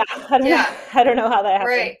 Yeah, I don't know how that happened,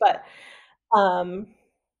 Right. but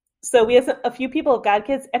so we had a few People of God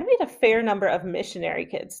kids, and we had a fair number of missionary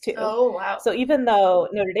kids too. Oh, wow. So even though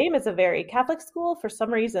Notre Dame is a very Catholic school, for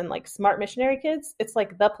some reason, like smart missionary kids, it's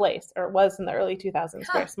like the place, or it was in the early 2000s,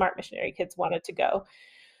 Huh. where smart missionary kids wanted to go.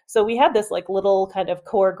 So we had this like little kind of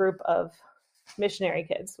core group of missionary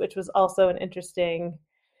kids, which was also an interesting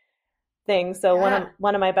thing. So Yeah.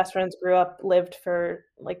 one of my best friends lived for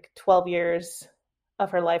like 12 years of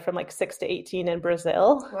her life, from like 6 to 18 in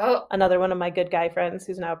Brazil. Whoa. Another one of my good guy friends,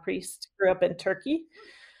 who's now a priest, grew up in Turkey,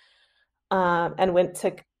 and went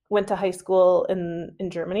to high school in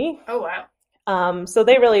Germany. Oh, wow. So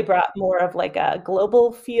they really brought more of like a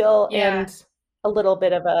global feel, Yeah. and a little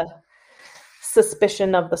bit of a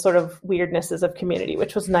suspicion of the sort of weirdnesses of community,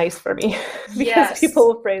 which was nice for me because Yes. People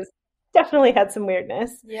of Praise definitely had some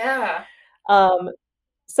weirdness. Yeah.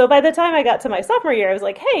 So by the time I got to my sophomore year, I was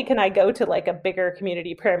like, hey, can I go to like a bigger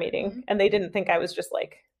community prayer meeting? Mhm. And they didn't think I was just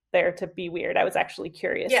like there to be weird. I was actually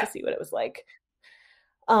curious Yeah. to see what it was like.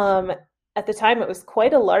 At the time, it was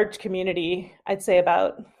quite a large community. I'd say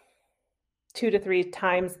about 2 to 3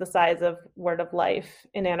 times the size of Word of Life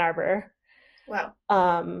in Ann Arbor. Wow.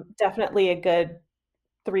 Definitely a good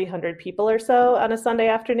 300 people or so on a Sunday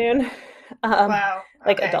afternoon. Wow.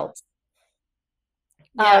 Like Okay. adults.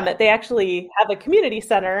 Yeah. They actually have a community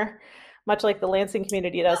center, much like the Lansing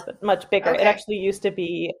community does, but much bigger. It Okay. actually used to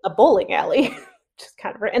be a bowling alley, which is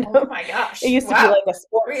kind of random. Oh my gosh. It used to be Wow. like a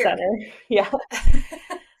sports Weird. center. Yeah.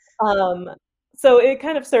 So it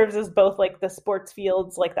kind of serves as both like the sports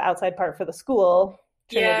fields, like the outside part for the school,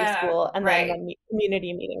 Trinity Yeah, School, and right. then the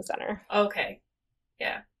community meeting center. Okay.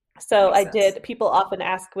 Yeah. So Makes sense. people often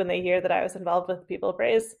ask when they hear that I was involved with People of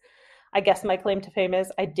Praise. I guess my claim to fame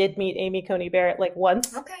is I did meet Amy Coney Barrett like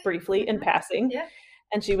once, Okay. briefly in passing. Yeah.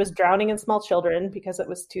 And she was drowning in small children because it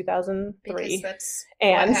was 2003. Because that's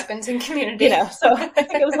And, what happens in community. you know, so I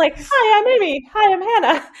think it was like, hi, I'm Amy. Hi, I'm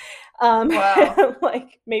Hannah. Wow.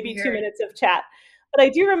 Like maybe 2 Weird. minutes of chat. But I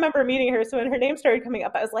do remember meeting her. So when her name started coming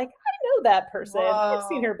up, I was like, I know that person. I've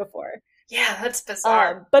seen Whoa. her before. Yeah, that's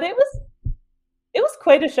bizarre. But it was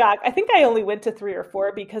quite a shock. I think I only went to 3 or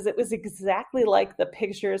 4 because it was exactly like the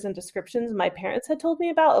pictures and descriptions my parents had told me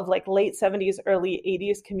about of like late 70s, early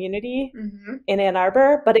 80s community Mm-hmm. in Ann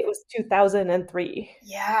Arbor, but it was 2003.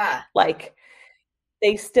 Yeah. Like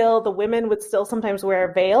the women would still sometimes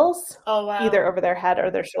wear veils, Oh, wow. either over their head or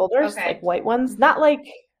their shoulders, Okay. like white ones, Mhm. not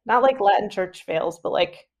like Latin church veils, but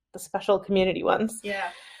like the special community ones. Yeah.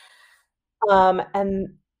 And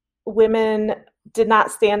women did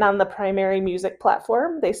not stand on the primary music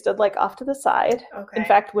platform. They stood like off to the side. Okay. In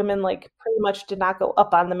fact, women like pretty much did not go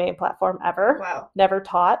up on the main platform ever. Wow. Never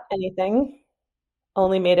taught anything.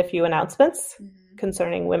 Only made a few announcements Mm-hmm.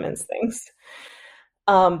 concerning women's things.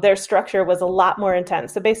 Their structure was a lot more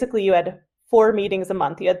intense. So basically you had 4 meetings a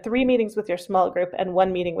month. You had 3 meetings with your small group and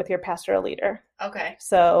 1 meeting with your pastoral leader. Okay.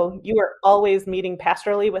 So you were always meeting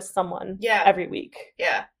pastorally with someone every week.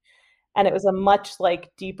 Yeah. And it was a much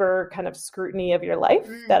like deeper kind of scrutiny of your life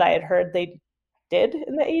that I had heard they did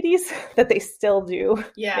in the 80s that they still do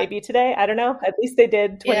maybe today. I don't know. At least they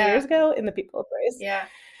did 20 years ago in the People of Praise. Yeah.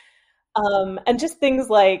 And just things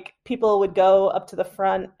like people would go up to the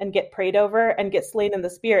front and get prayed over and get slain in the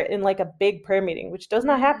spirit in like a big prayer meeting, which does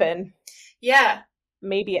not happen. Yeah.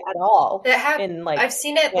 Maybe at all. In like I've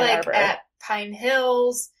seen it like at Pine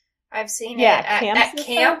Hills. I've seen it at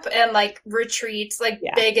camp and like retreats, like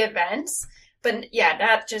big events. But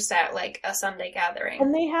not just at like a Sunday gathering.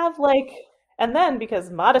 And they have like, and then because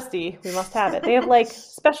modesty, we must have it. They have like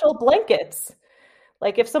special blankets.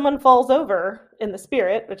 Like if someone falls over in the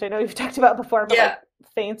spirit, which I know you've talked about before, but like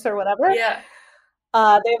faints or whatever. Yeah.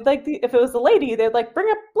 They have like if it was a lady, they'd like bring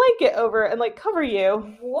a blanket over and like cover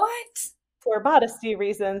you. What? For modesty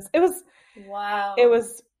reasons. It was wow. It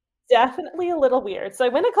was definitely a little weird. So I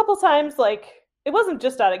went a couple times, like it wasn't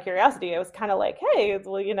just out of curiosity. I was kind of like, hey,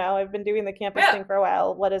 well, I've been doing the campus thing for a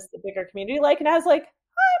while. What is the bigger community like? And I was like,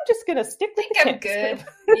 I'm just gonna stick with the campus good.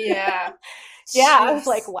 Yeah. Yeah. I was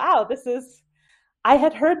like, wow, I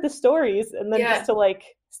had heard the stories and then just to like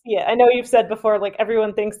see it. I know you've said before, like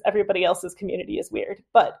everyone thinks everybody else's community is weird,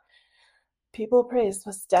 but People Praise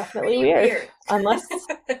was definitely weird.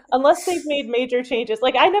 unless they've made major changes.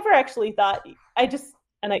 Like I never actually thought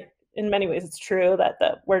in many ways it's true that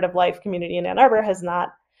the Word of Life community in Ann Arbor has not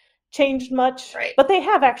changed much, but they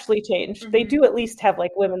have actually changed. Mm-hmm. They do at least have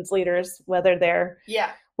like women's leaders, whether they're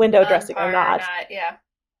window dressing or not.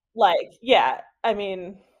 I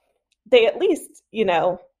mean, they at least,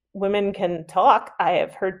 women can talk. I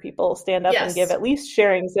have heard people stand up and give at least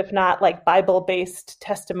sharings, if not like Bible-based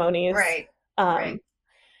testimonies. Right.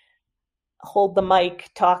 Hold the mic,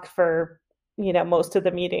 talk for, most of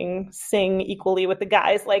the meeting, sing equally with the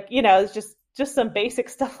guys. Like, it's just some basic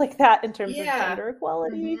stuff like that in terms of gender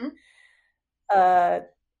equality.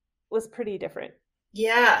 Was pretty different.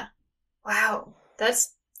 Yeah. Wow.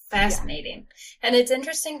 That's fascinating. And it's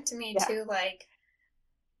interesting to me too, like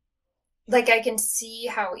I can see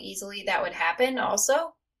how easily that would happen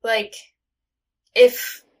also. Like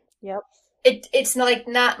if it's like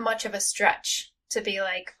not much of a stretch to be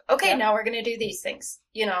like, okay, now we're going to do these things.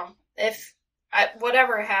 If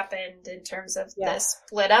whatever happened in terms of the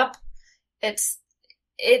split up, it's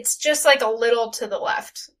just like a little to the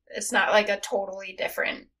left. It's not like a totally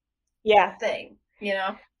different thing,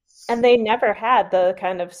 And they never had the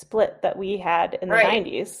kind of split that we had in the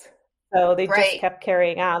 90s. So they just kept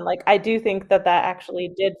carrying on. Like, I do think that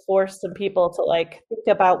actually did force some people to like think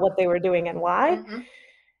about what they were doing and why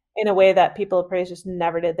in a way that People of Praise just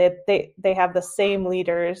never did. They have the same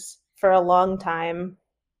leaders for a long time,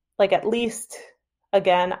 like at least,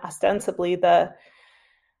 again, ostensibly the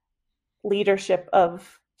leadership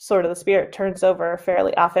of Sword of the Spirit turns over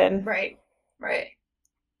fairly often. Right.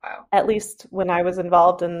 Wow. At least when I was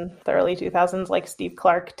involved in the early 2000s, like Steve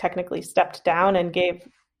Clark technically stepped down and gave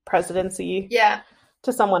presidency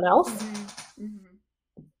to someone else.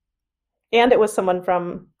 And it was someone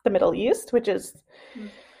from the Middle East, which is,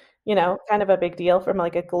 kind of a big deal from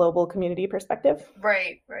like a global community perspective.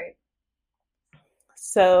 Right.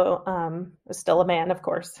 So was still a man, of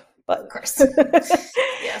course. But of course.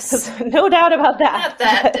 Yes. No doubt about that. Not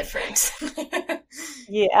that different.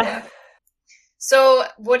 Yeah. So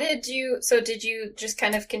did you just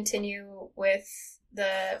kind of continue with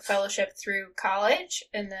the fellowship through college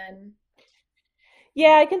and then?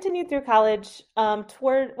 Yeah, I continued through college. In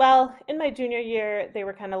my junior year, they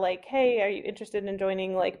were kind of like, hey, are you interested in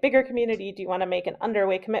joining like bigger community? Do you want to make an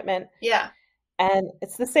underway commitment? Yeah. And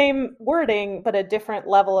it's the same wording, but a different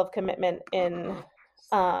level of commitment in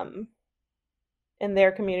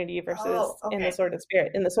their community versus in the Sword of the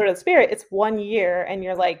Spirit. In the Sword of the Spirit, it's 1 year and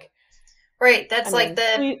you're like, right, that's like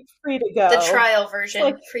the free to go. The trial version,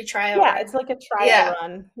 like, free trial. Yeah, it's like a trial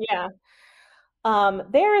run. Yeah.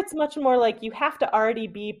 There it's much more like you have to already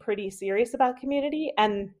be pretty serious about community,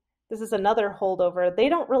 and this is another holdover. They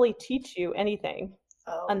don't really teach you anything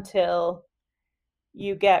until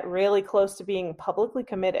you get really close to being publicly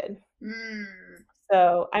committed.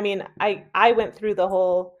 So, I mean, I went through the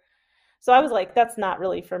whole, so I was like, that's not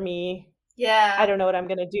really for me. Yeah. I don't know what I'm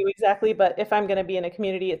going to do exactly, but if I'm going to be in a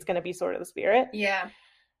community, it's going to be Sword of the Spirit. Yeah.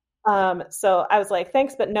 So I was like,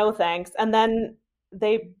 thanks, but no thanks. And then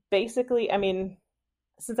they basically, I mean,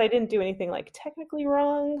 since I didn't do anything like technically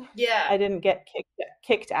wrong, Yeah. I didn't get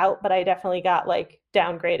kicked out, but I definitely got like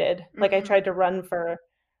downgraded. Like I Hmm. tried to run for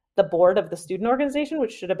the board of the student organization,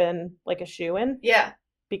 which should have been like a shoe-in Yeah.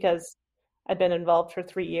 because I'd been involved for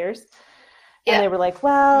 3 years. And Yeah. they were like, You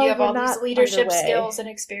well, have you're all these not leadership skills underway. and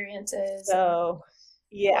experiences and So,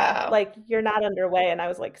 yeah, wow. like you're not underway. And I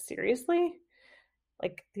was like, seriously?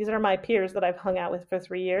 Like these are my peers that I've hung out with for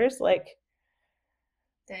 3 years. Like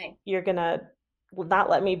Dang. you're gonna not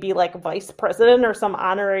let me be like vice president or some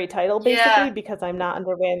honorary title basically Yeah. because I'm not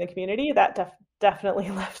underway in the community. That definitely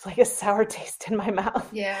left like a sour taste in my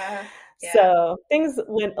mouth. Yeah. Yeah. So things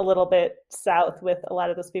went a little bit south with a lot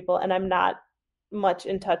of those people, and I'm not much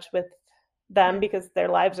in touch with them Mm. because their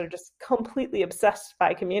lives are just completely obsessed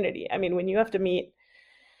by community. I mean, when you have to meet,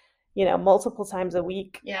 multiple times a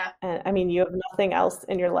week, Yeah. and I mean, you have nothing else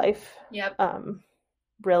in your life. Yep.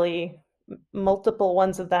 Really, multiple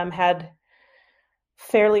ones of them had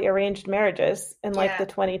fairly arranged marriages in like Yeah. the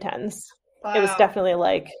 2010s. It was Wow. definitely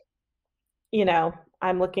like, you know,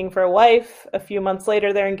 I'm looking for a wife. A few months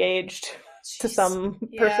later, they're engaged to Jeez. some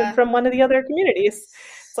person Yeah. from one of the other communities.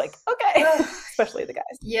 It's like, okay, Ugh. especially the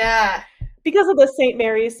guys. Yeah. Because of the St.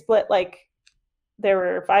 Mary's split, like there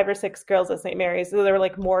were 5 or 6 girls at St. Mary's. So there were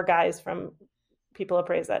like more guys from people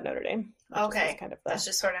appraised at Notre Dame, which was Okay. kind of That's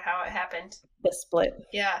just sort of how it happened. the split.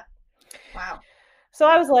 Yeah. Wow. So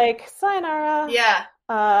I was like, sayonara. Yeah.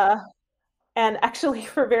 Uh, and actually,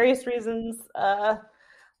 for various reasons,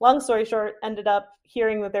 long story short, ended up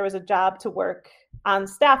hearing that there was a job to work on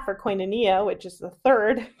staff for Koinonia, which is the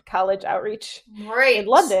third college outreach in Right.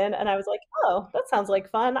 London. And I was like, oh, that sounds like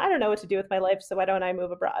fun. I don't know what to do with my life, so why don't I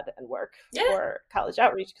move abroad and work Yeah. for college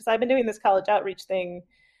outreach? Because I've been doing this college outreach thing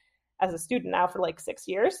as a student now for like 6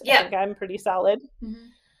 years. I Yeah. think I'm pretty solid.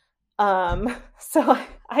 Hmm. So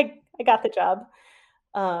I got the job.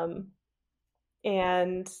 Um,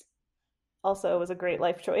 and also it was a great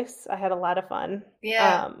life choice. I had a lot of fun.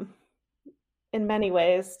 Yeah. In many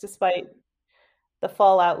ways, despite the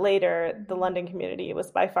fallout later, the Hmm. London community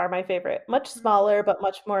was by far my favorite. Much smaller, but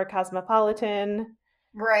much more cosmopolitan.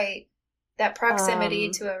 Right. That proximity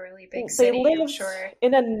Um, to a really big they city, I'm lived sure.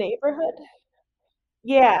 in a neighborhood.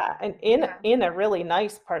 Yeah, and in Yeah. in a really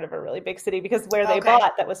nice part of a really big city because where they Okay.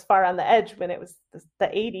 bought that was far on the edge when it was the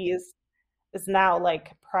 80s is now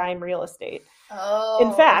like prime real estate. In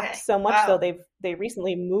Oh, fact, okay. so much so Wow. they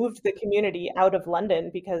recently moved the community out of London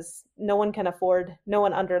because no one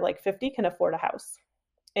under like 50 can afford a house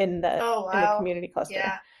Oh, in the wow. community cluster.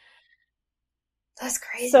 Yeah. That's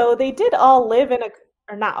crazy. So they did all live in a,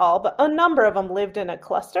 or not all, but a number of them lived in a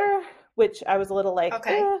cluster, which I was a little like,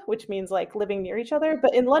 Okay. which means like living near each other.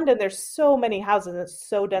 But in London, there's so many houses and it's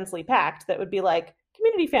so densely packed that it would be like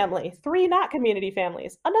community family, three not community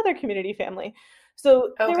families, another community family.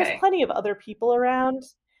 So there was Okay. plenty of other people around.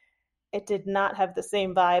 It did not have the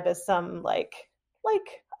same vibe as some like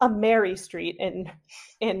a Mary Street in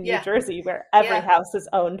New Yeah. Jersey where every Yeah. house is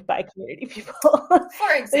owned by community people.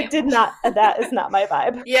 For It did example. not that is not my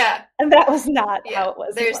vibe. Yeah. And that was not Yeah. how it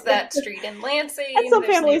was in There's London. that street in And Lansing. some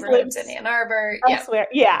There's families lived neighborhoods in Ann Arbor. Yeah. elsewhere.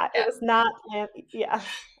 Yeah, it Yeah. was not yeah.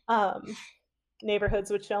 Um Neighborhoods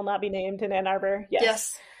which shall not be named in Ann Arbor.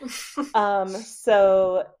 Yes. Yes.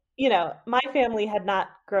 So, my family had not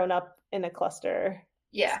grown up in a cluster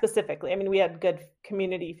Yeah. specifically. I mean, we had good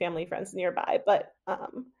community family friends nearby, but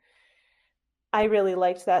I really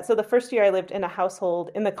liked that. So the first year I lived in a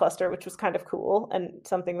household in the cluster, which was kind of cool and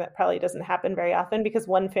something that probably doesn't happen very often because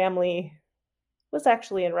one family was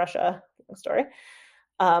actually in Russia, long story.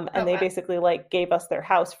 Oh, And they wow. basically like gave us their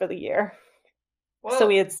house for the year. So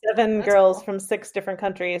we Whoa. had 7 That's girls cool. from 6 different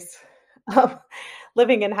countries um,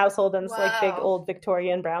 living in household in this like big Wow. old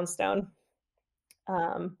Victorian brownstone.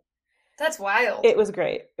 Um, That's wild. it was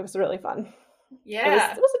great. It was really fun. It Yeah.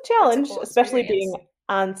 was a That's a challenge, cool especially being experience.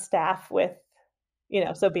 on staff with,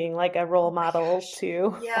 so being like a Oh role my model gosh. to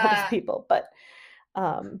all these Yeah. people. But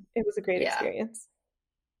it was a great Yeah. experience.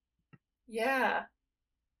 Yeah.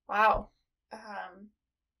 Wow. Um,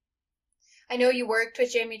 I know you worked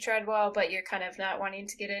with Jamie Treadwell, but you're kind of not wanting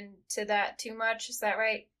to get into that too much. Is that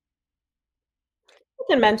right? I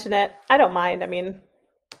can mention it. I don't mind. I mean,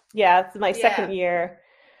 yeah, it's my second Yeah. year.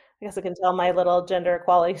 I guess I can tell my little gender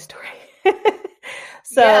equality story. Yeah.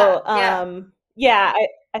 So, Yeah. yeah,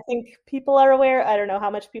 I think people are aware. I don't know how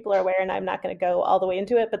much people are aware, and I'm not going to go all the way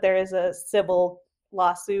into it, but there is a civil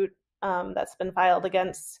lawsuit that's been filed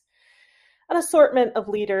against an assortment of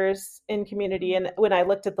leaders in community. And when I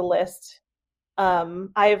looked at the list,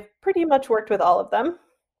 I've pretty much worked with all of them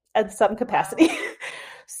in some Wow. capacity.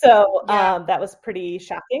 So Yeah. that was pretty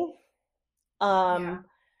shocking. Yeah. Um,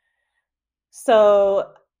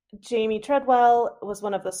 so Jamie Treadwell was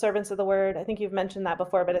one of the servants of the word. I think you've mentioned that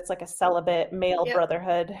before, but it's like a celibate male Yep.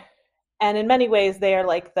 brotherhood. And in many ways, they are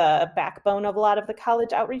like the backbone of a lot of the college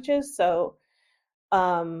outreaches. So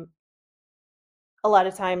um, a lot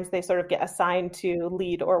of times they sort of get assigned to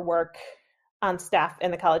lead or work on staff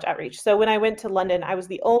in the college outreach. So when I went to London, I was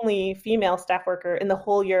the only female staff worker in the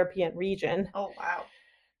whole European region Oh,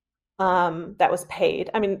 wow. that was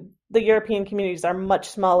paid. I mean, the European communities are much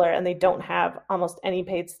smaller and they don't have almost any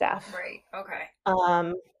paid staff. Right. Okay.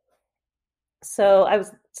 Um, so I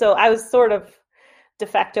was sort of de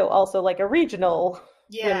facto also like a regional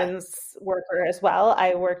Yeah. women's worker as well.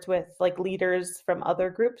 I worked with like leaders from other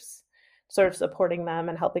groups, sort of supporting them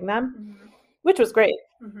and helping them, Mm-hmm. which was great.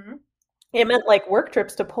 Mm-hmm. It meant like work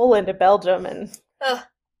trips to Poland, to Belgium, and Ugh,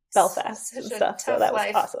 Belfast such and a stuff. So tough that was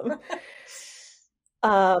life. awesome.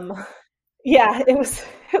 Um, yeah, it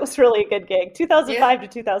was really a good gig. Yeah. 2005 to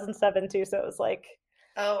 2007 too. So it was like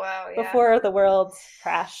Oh, wow. Yeah. before the world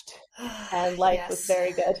crashed and life was Yes.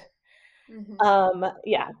 very good. Mm-hmm.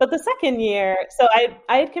 Yeah, but the second year, so I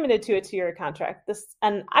had committed to a 2-year contract.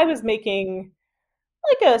 And I was making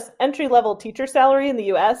like a entry level teacher salary in the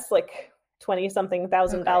US, like 20 something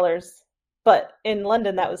thousand Okay. dollars. But in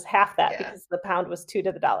London, that was half that Yeah. because the pound was 2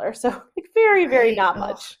 to the dollar. So like very, very Right. not Oh,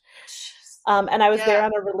 much. jeez. And I was there Yeah.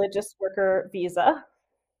 on a religious worker visa.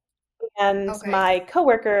 And Okay. my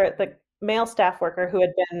coworker, the male staff worker who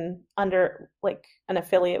had been under like an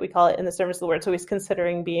affiliate, we call it, in the service of the word. So he's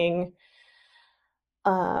considering being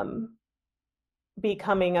um,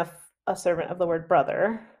 becoming a servant of the word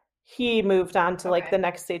brother. He moved on to like the Okay.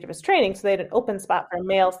 next stage of his training. So they had an open spot for a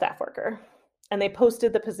male staff worker. And they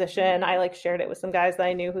posted the position. I Mm-hmm. like shared it with some guys that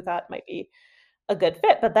I knew who thought might be a good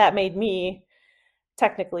fit, but that made me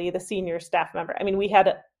technically the senior staff member. I mean, we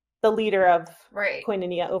had the leader of Right.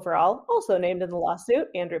 Koinonia overall, also named in the lawsuit,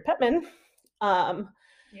 Andrew Pittman, um,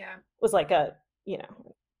 Yeah. was like a,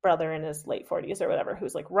 brother in his late 40s or whatever,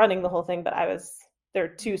 who's like running the whole thing. But there were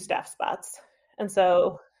 2 Mm-hmm. staff spots. And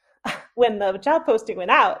so when the job posting went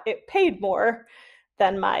out, it paid more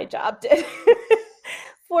than my job did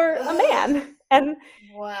for a Ugh. man. And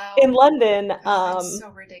in Wow. London, Oh, that's so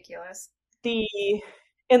ridiculous. the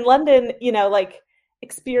in London, like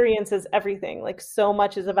experience is everything. Like so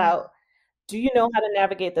much is Mm. about, do you know how to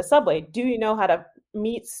navigate the subway? Do you know how to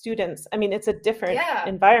meet students? I mean, it's a different Yeah.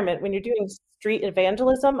 environment when you're doing street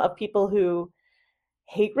evangelism of people who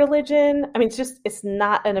hate religion. I mean, it's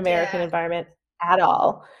not an American Yeah. environment at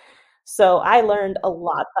all. So I learned a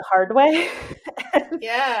lot the hard way. And I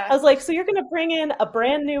Yeah. was like, so you're going to bring in a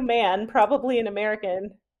brand new man, probably an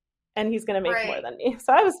American, and he's going to make more Right. than me.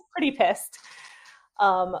 So I was pretty pissed.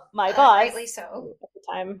 My boss, Rightly so. who at the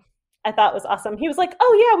time I thought was awesome, he was like,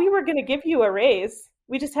 "Oh yeah, we were going to give you a raise.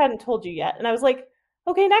 We just hadn't told you yet." And I was like,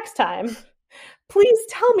 "Okay, next time, please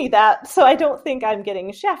tell me that so I don't think I'm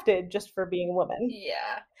getting shafted just for being a woman."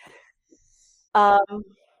 Yeah. Um,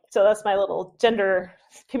 so that's my little gender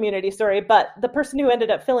community story. But the person who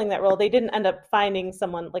ended up filling that role, they didn't end up finding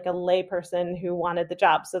someone like a lay person who wanted the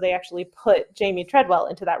job. So they actually put Jamie Treadwell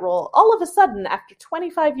into that role all of a sudden after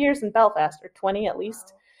 25 years in Belfast, or 20 at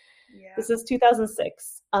least. Wow. Yeah. This is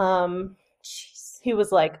 2006. Jeez. He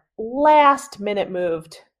was like last minute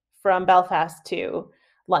moved from Belfast to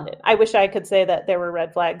London. I wish I could say that there were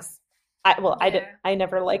red flags. Yeah. I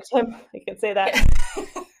never liked him. I can say that.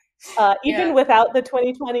 Yeah. Even Yeah. without the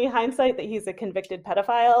 2020 hindsight that he's a convicted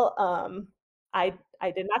pedophile, I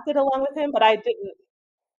did not get along with him, but I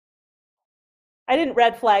didn't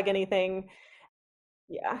red flag anything.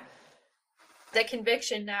 Yeah. The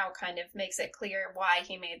conviction now kind of makes it clear why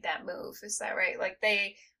he made that move. Is that right? Like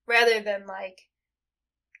they, rather than like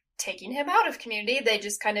taking him out of community, they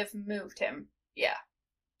just kind of moved him. Yeah.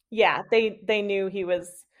 Yeah, they knew he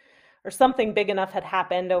was, or something big enough had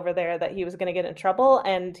happened over there that he was going to get in trouble,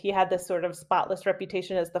 and he had this sort of spotless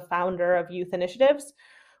reputation as the founder of youth initiatives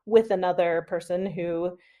with another person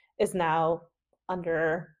who is now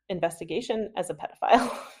under investigation as a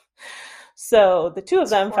pedophile. So the 2 of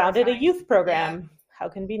It's them founded a horrifying. youth Yeah. program. How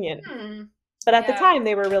convenient. Hmm. But at the Yeah. time,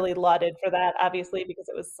 they were really lauded for that, obviously, because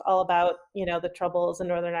it was all about, the troubles in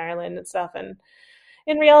Northern Ireland and stuff. And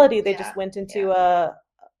in reality, they just Yeah. went into Yeah.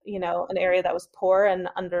 an area that was poor and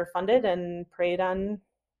underfunded and preyed on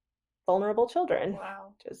vulnerable children,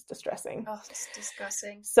 Wow. which is distressing. Oh, it's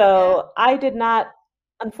disgusting. Yeah. So I did not,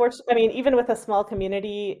 unfortunately, I mean, even with a small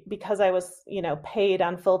community, because I was, paid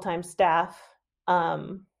on full-time staff,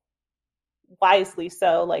 um, wisely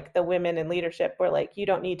so, like the women in leadership were like, you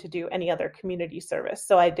don't need to do any other community service.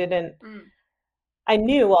 So I I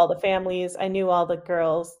knew all the families, I knew all the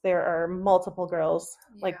girls. There are multiple girls,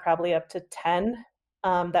 like Yeah. probably up to 10,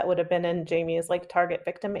 that would have been in Jamie's like target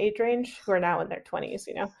victim age range, who are now in their 20s,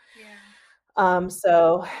 you know. Yeah.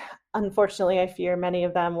 So unfortunately, I fear many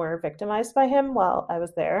of them were victimized by him while I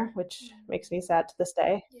was there, which Mm. makes me sad to this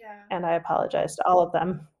day. Yeah. And I apologize to all of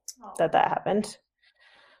them that Oh, that happened.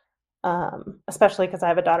 Especially because I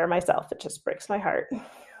have a daughter myself. It just breaks my heart. yeah,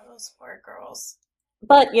 those poor girls.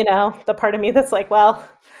 But, you know, the part of me that's like, well,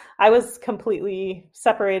 I was completely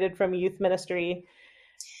separated from youth ministry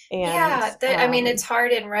and Yeah, I mean, it's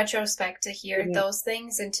hard in retrospect to hear didn't, those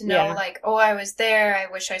things and to know, yeah. like, oh, I was there.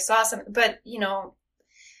 I wish I saw something. But, you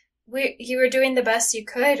were doing the best you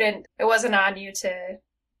could, and it wasn't on you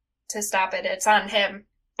to stop it. It's on him.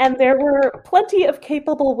 And there were plenty of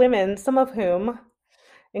capable women, some of whom,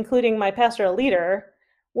 including my pastoral leader,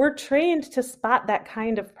 were trained to spot that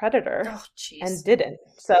kind of predator Oh, and jeez. didn't.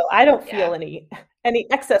 So I don't feel Yeah. any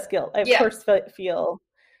excess guilt. I of Yeah. course feel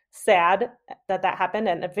sad that that happened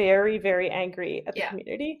and very, very angry at the Yeah.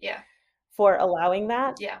 community Yeah. for allowing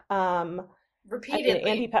that. Yeah. I mean, Andy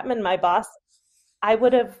Repeatedly. Petman, my boss, I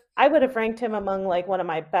would have ranked him among like one of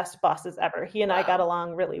my best bosses ever. He and I got Wow.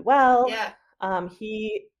 along really well. Yeah.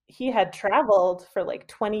 He had traveled for like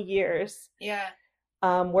 20 years, Yeah.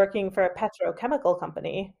 working for a petrochemical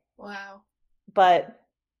company, Wow. but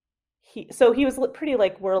he was pretty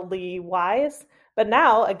like worldly wise. But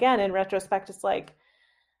now, again, in retrospect, it's like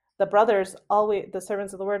the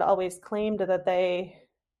servants of the word always claimed that they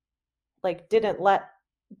like didn't let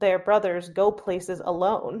their brothers go places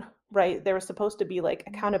alone, right? There was supposed to be like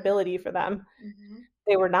accountability for them. Mm-hmm.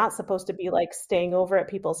 They were not supposed to be like staying over at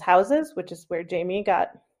people's houses, which is where Jamie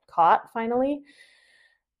got caught finally.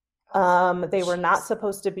 Oh, They were not jeez.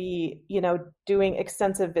 supposed to be, doing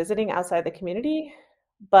extensive visiting outside the community.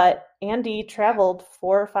 But Andy Yeah. traveled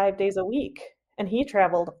 4 or 5 days a week, and he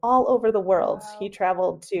traveled all over the world. He Wow.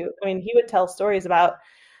 traveled I mean, he would tell stories about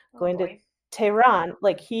Oh going to boy. Tehran.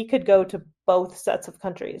 Like he could go to both sets of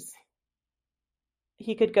countries.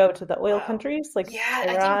 He could go to the oil Wow. countries like Yeah, I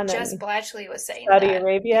think Tehran Jess and Blatchley was saying Saudi that.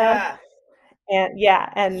 Arabia Yeah. and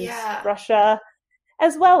yeah, and Yeah. Russia,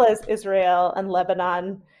 as well as Israel and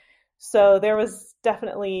Lebanon. So there was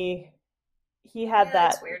definitely, he had Yeah,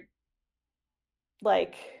 that's that weird.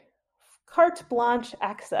 like carte blanche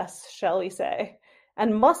access, shall we say,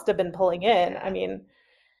 and must have been pulling in. I Yeah. mean,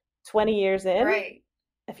 20 years in, Right.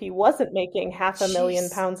 if he wasn't making half a million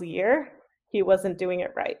Jeez. pounds a year, he wasn't doing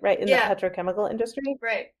it right, right, in the Yeah. petrochemical industry.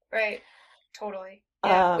 Right. Right. Totally.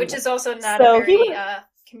 Yeah. Which Um, is also not a so he very was,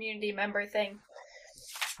 community member thing.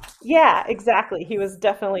 yeah, exactly. He was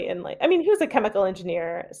definitely in like, I mean, he was a chemical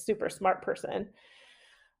engineer, super smart person.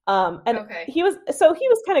 And Okay. he was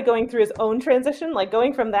kind of going through his own transition, like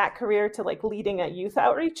going from that career to like leading a youth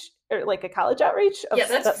outreach or like a college outreach of Yeah,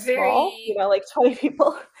 that's that's small, very like 20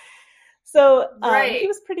 people. So he right.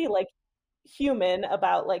 was pretty like human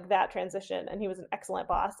about like that transition, and he was an excellent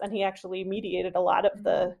boss. And he actually mediated a lot of Hmm.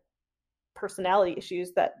 the personality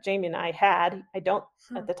issues that Jamie and I had. I don't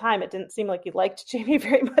Hmm. At the time it didn't seem like he liked Jamie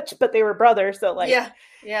very much, but they were brothers, so like Yeah.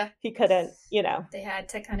 Yeah. he couldn't, They had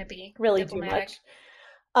to kind of be really do diplomatic. much.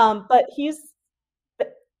 But he's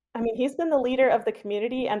been the leader of the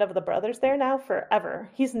community and of the brothers there now forever.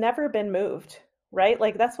 He's never been moved, right?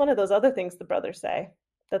 Like that's one of those other things the brothers say,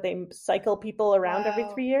 that they cycle people around every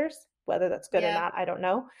Wow. 3 years. Whether that's good or Yeah. not, I don't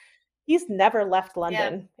know. He's never left Yeah.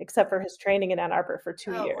 London except for his training in Ann Arbor for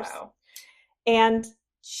two Oh, years. wow. And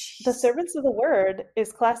the Jeez. Servants of the Word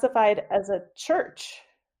is classified as a church,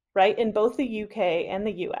 right, in both the UK and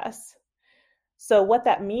the US. So what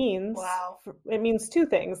that means, Wow. it means two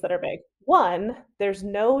things that are big. One, there's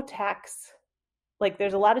no tax, like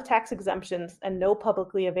there's a lot of tax exemptions and no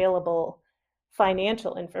publicly available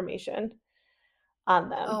financial information on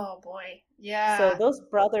them. Oh boy. So Yeah. those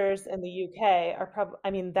brothers in the UK are probably,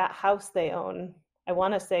 I mean, that house they own, I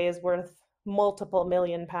want to say is worth multiple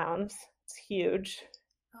million pounds. It's huge.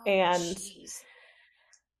 Oh, And jeez.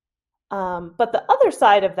 but the other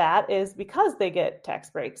side of that is because they get tax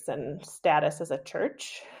breaks and status as a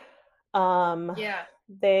church, um, Yeah.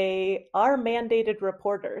 they are mandated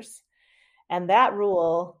reporters. And that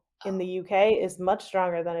rule in Oh. the UK is much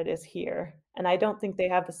stronger than it is here. And I don't think they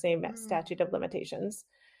have the same Mm. statute of limitations.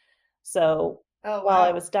 So Oh, while I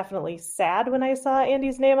wow. was definitely sad when I saw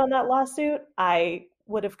Andy's name on that lawsuit, I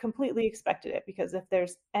would have completely expected it, because if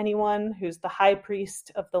there's anyone who's the high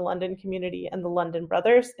priest of the London community and the London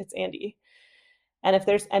brothers, it's Andy. And if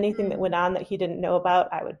there's anything that went Mm. on that he didn't know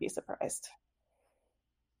about, I would be surprised.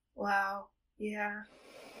 Wow. Yeah.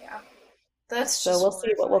 Yeah. That's So just we'll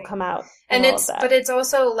see what will come horrifying. out in And all of but that. it's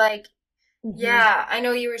also like Hmm. Yeah, I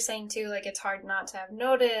know you were saying too, like it's hard not to have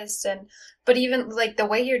noticed, and but even like the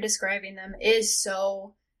way you're describing them is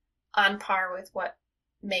so on par with what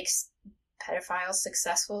makes pedophiles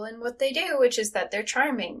successful in what they do, which is that they're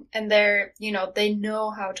charming and they know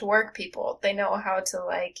how to work people. They know how to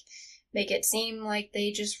like make it seem like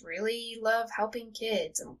they just really love helping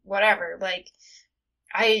kids and whatever. Like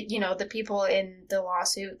the people in the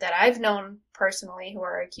lawsuit that I've known personally who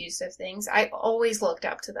are accused of things, I always looked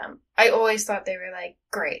up to them. I always thought they were like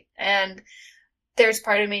great. And there's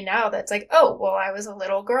part of me now that's like, oh, well, I was a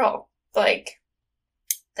little girl. Like,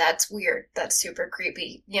 that's weird. That's super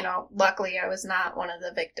creepy. Luckily I was not one of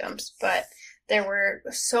the victims, but there were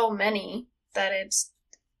so many that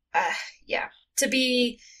yeah, to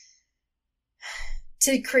be,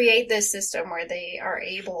 to create this system where they are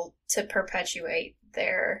able to perpetuate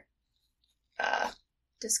their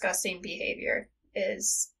disgusting behavior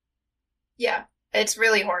is, yeah, it's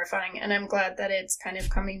really horrifying. And I'm glad that it's kind of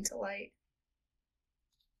coming to light.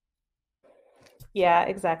 Yeah,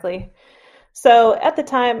 exactly. So at the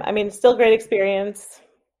time, I mean, still great experience.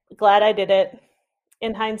 Glad I did it.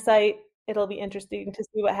 In hindsight, it'll be interesting to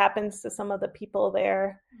see what happens to some of the people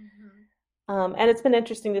there. Mm-hmm. And it's been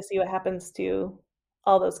interesting to see what happens to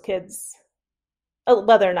all those kids,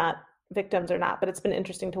 whether or not victims or not. But it's been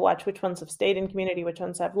interesting to watch which ones have stayed in community, which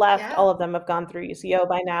ones have left. Yeah. All of them have gone through UCO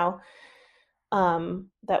by now,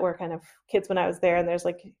 that were kind of kids when I was there. And there's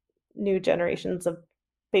like new generations of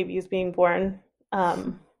babies being born.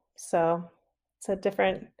 So it's a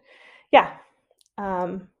different, yeah.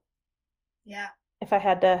 Yeah. If I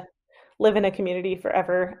had to live in a community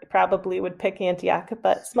forever, I probably would pick Antioch,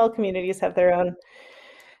 but small communities have their own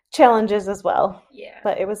challenges as well. Yeah.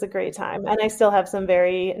 But it was a great time. And I still have some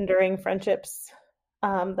very enduring friendships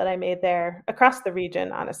that I made there across the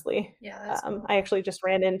region, honestly. Yeah, that's cool. I actually just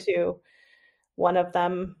ran into one of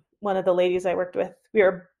them, one of the ladies I worked with.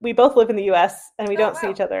 We both live in the US and we don't see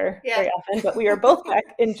each other very often, but we were both back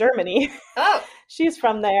in Germany. Oh. She's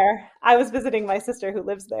from there. I was visiting my sister who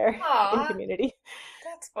lives there in community.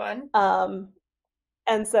 That's fun.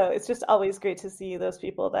 And so it's just always great to see those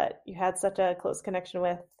people that you had such a close connection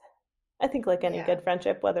with. I think like any good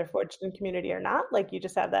friendship, whether forged in community or not, like you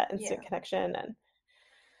just have that instant connection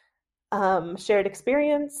and shared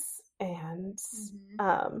experience and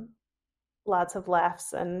lots of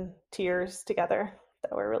laughs and tears together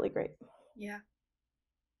that were really great. Yeah.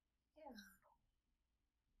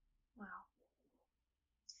 Wow.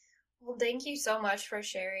 Well, thank you so much for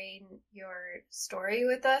sharing your story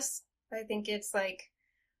with us. I think it's like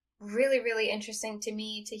really, really interesting to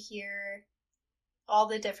me to hear all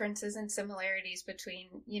the differences and similarities between,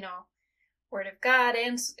 Word of God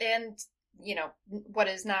and what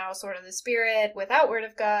is now sort of the Spirit without Word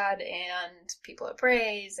of God, and People of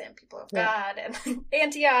Praise and People of God and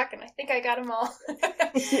Antioch, and I think I got them all.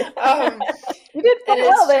 You did pretty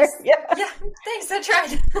well there. Yeah, thanks, I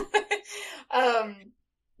tried.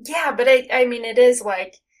 Yeah, but I mean, it is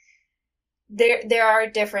like there are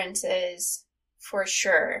differences for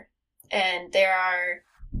sure, and there are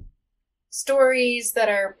stories that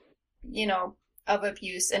are, of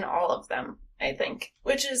abuse in all of them, I think,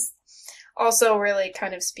 which is also really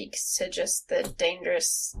kind of speaks to just the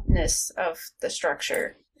dangerousness of the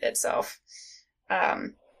structure itself.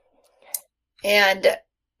 But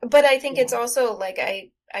I think it's also like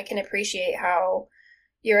I can appreciate how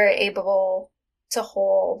you're able to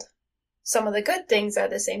hold some of the good things at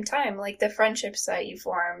the same time, like the friendships that you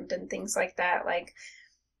formed and things like that. Like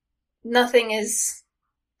nothing is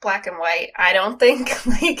black and white, I don't think.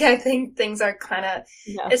 Like I think things are kind of,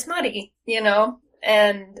 it's muddy,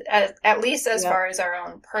 and at least as far as our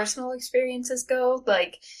own personal experiences go,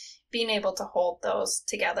 like being able to hold those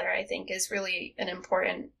together, I think is really an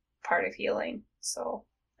important part of healing. So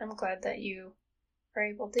I'm glad that you are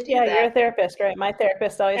able to do that. Yeah, you're a therapist, right? My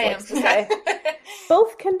therapist always likes to say,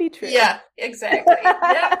 both can be true. Yeah, exactly.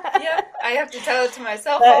 Yeah. I have to tell it to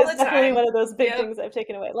myself all the time. That's definitely one of those big things I've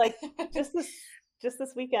taken away. Like just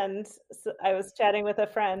this weekend, I was chatting with a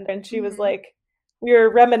friend and she was like, we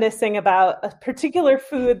were reminiscing about a particular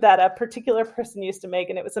food that a particular person used to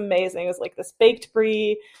make, and it was amazing. It was like this baked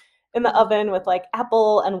brie in the oven with like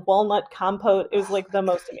apple and walnut compote. It was like the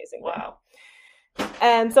most amazing thing. Wow.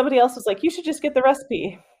 And somebody else was like, you should just get the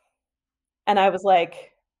recipe. And I was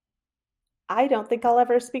like, I don't think I'll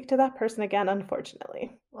ever speak to that person again,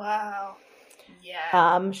 unfortunately. Wow.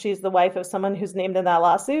 Yeah. She's the wife of someone who's named in that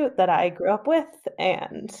lawsuit that I grew up with,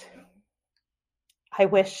 and I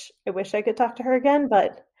wish I could talk to her again,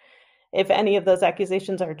 but if any of those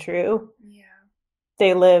accusations are true,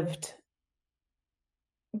 they lived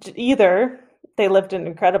either they lived an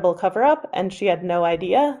incredible cover-up, and she had no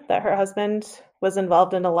idea that her husband was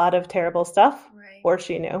involved in a lot of terrible stuff, Right. or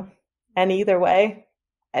she knew. And either way,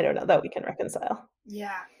 I don't know that we can reconcile.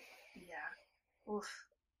 Yeah. Oof.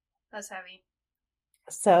 That's heavy.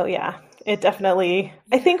 So yeah, it definitely,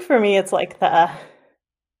 I think for me, it's like the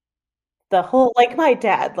whole, like my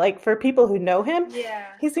dad, like for people who know him,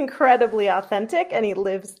 he's incredibly authentic and he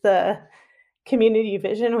lives the community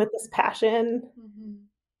vision with this passion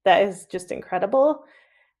that is just incredible.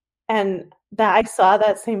 And that I saw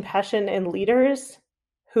that same passion in leaders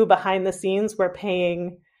who behind the scenes were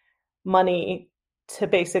paying money to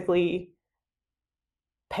basically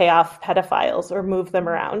pay off pedophiles or move them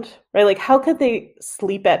around, right? Like, how could they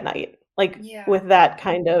sleep at night? Like, with that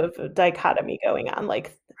kind of dichotomy going on,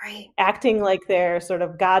 like acting like they're sort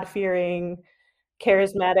of God-fearing,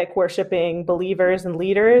 charismatic, worshiping believers and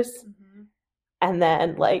leaders, and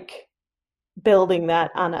then like building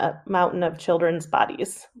that on a mountain of children's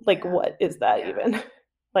bodies. Like, what is that even?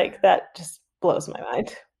 Like, that just blows my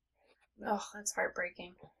mind. Oh, that's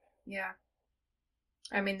heartbreaking. Yeah.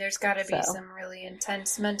 I mean, there's got to be some really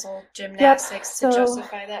intense mental gymnastics to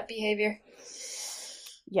justify that behavior.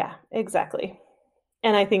 Yeah, exactly.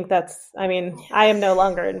 And I think I I am no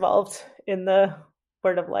longer involved in the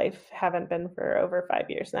Word of Life, haven't been for over 5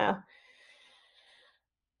 years now.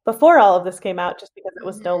 Before all of this came out, just because it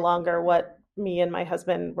was no longer what me and my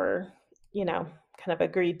husband were, kind of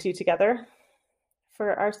agreed to together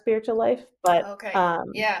for our spiritual life. But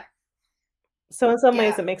so in some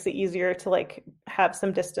ways it makes it easier to like have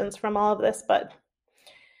some distance from all of this, but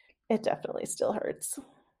it definitely still hurts.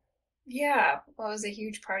 Yeah. Well, it was a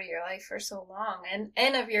huge part of your life for so long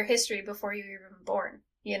and of your history before you were even born,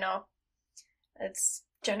 It's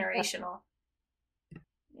generational.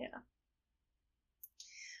 Yeah.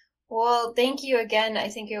 Well, thank you again. I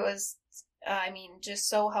think it was, just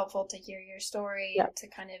so helpful to hear your story and to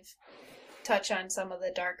kind of touch on some of the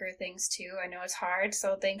darker things too. I know it's hard,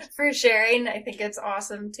 so thank you for sharing. I think it's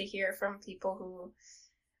awesome to hear from people who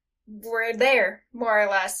were there, more or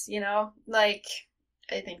less, like,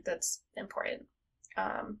 I think that's important.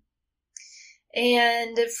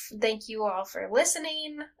 And thank you all for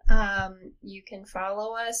listening. You can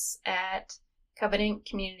follow us at Covenant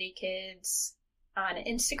Community Kids on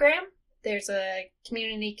Instagram. There's a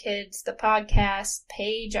Community Kids, the podcast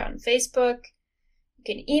page on Facebook. You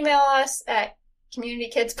can email us at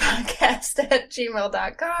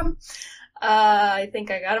communitykidspodcast@gmail.com. I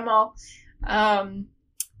think I got them all.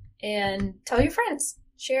 And tell your friends.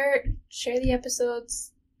 Share the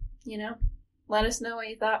episodes. Let us know what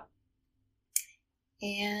you thought.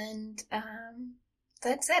 And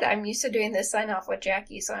that's it. I'm used to doing this sign off with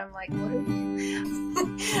Jackie, so I'm like, what do we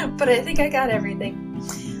do? But I think I got everything.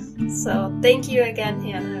 So thank you again,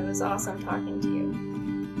 Hannah. It was awesome talking to you.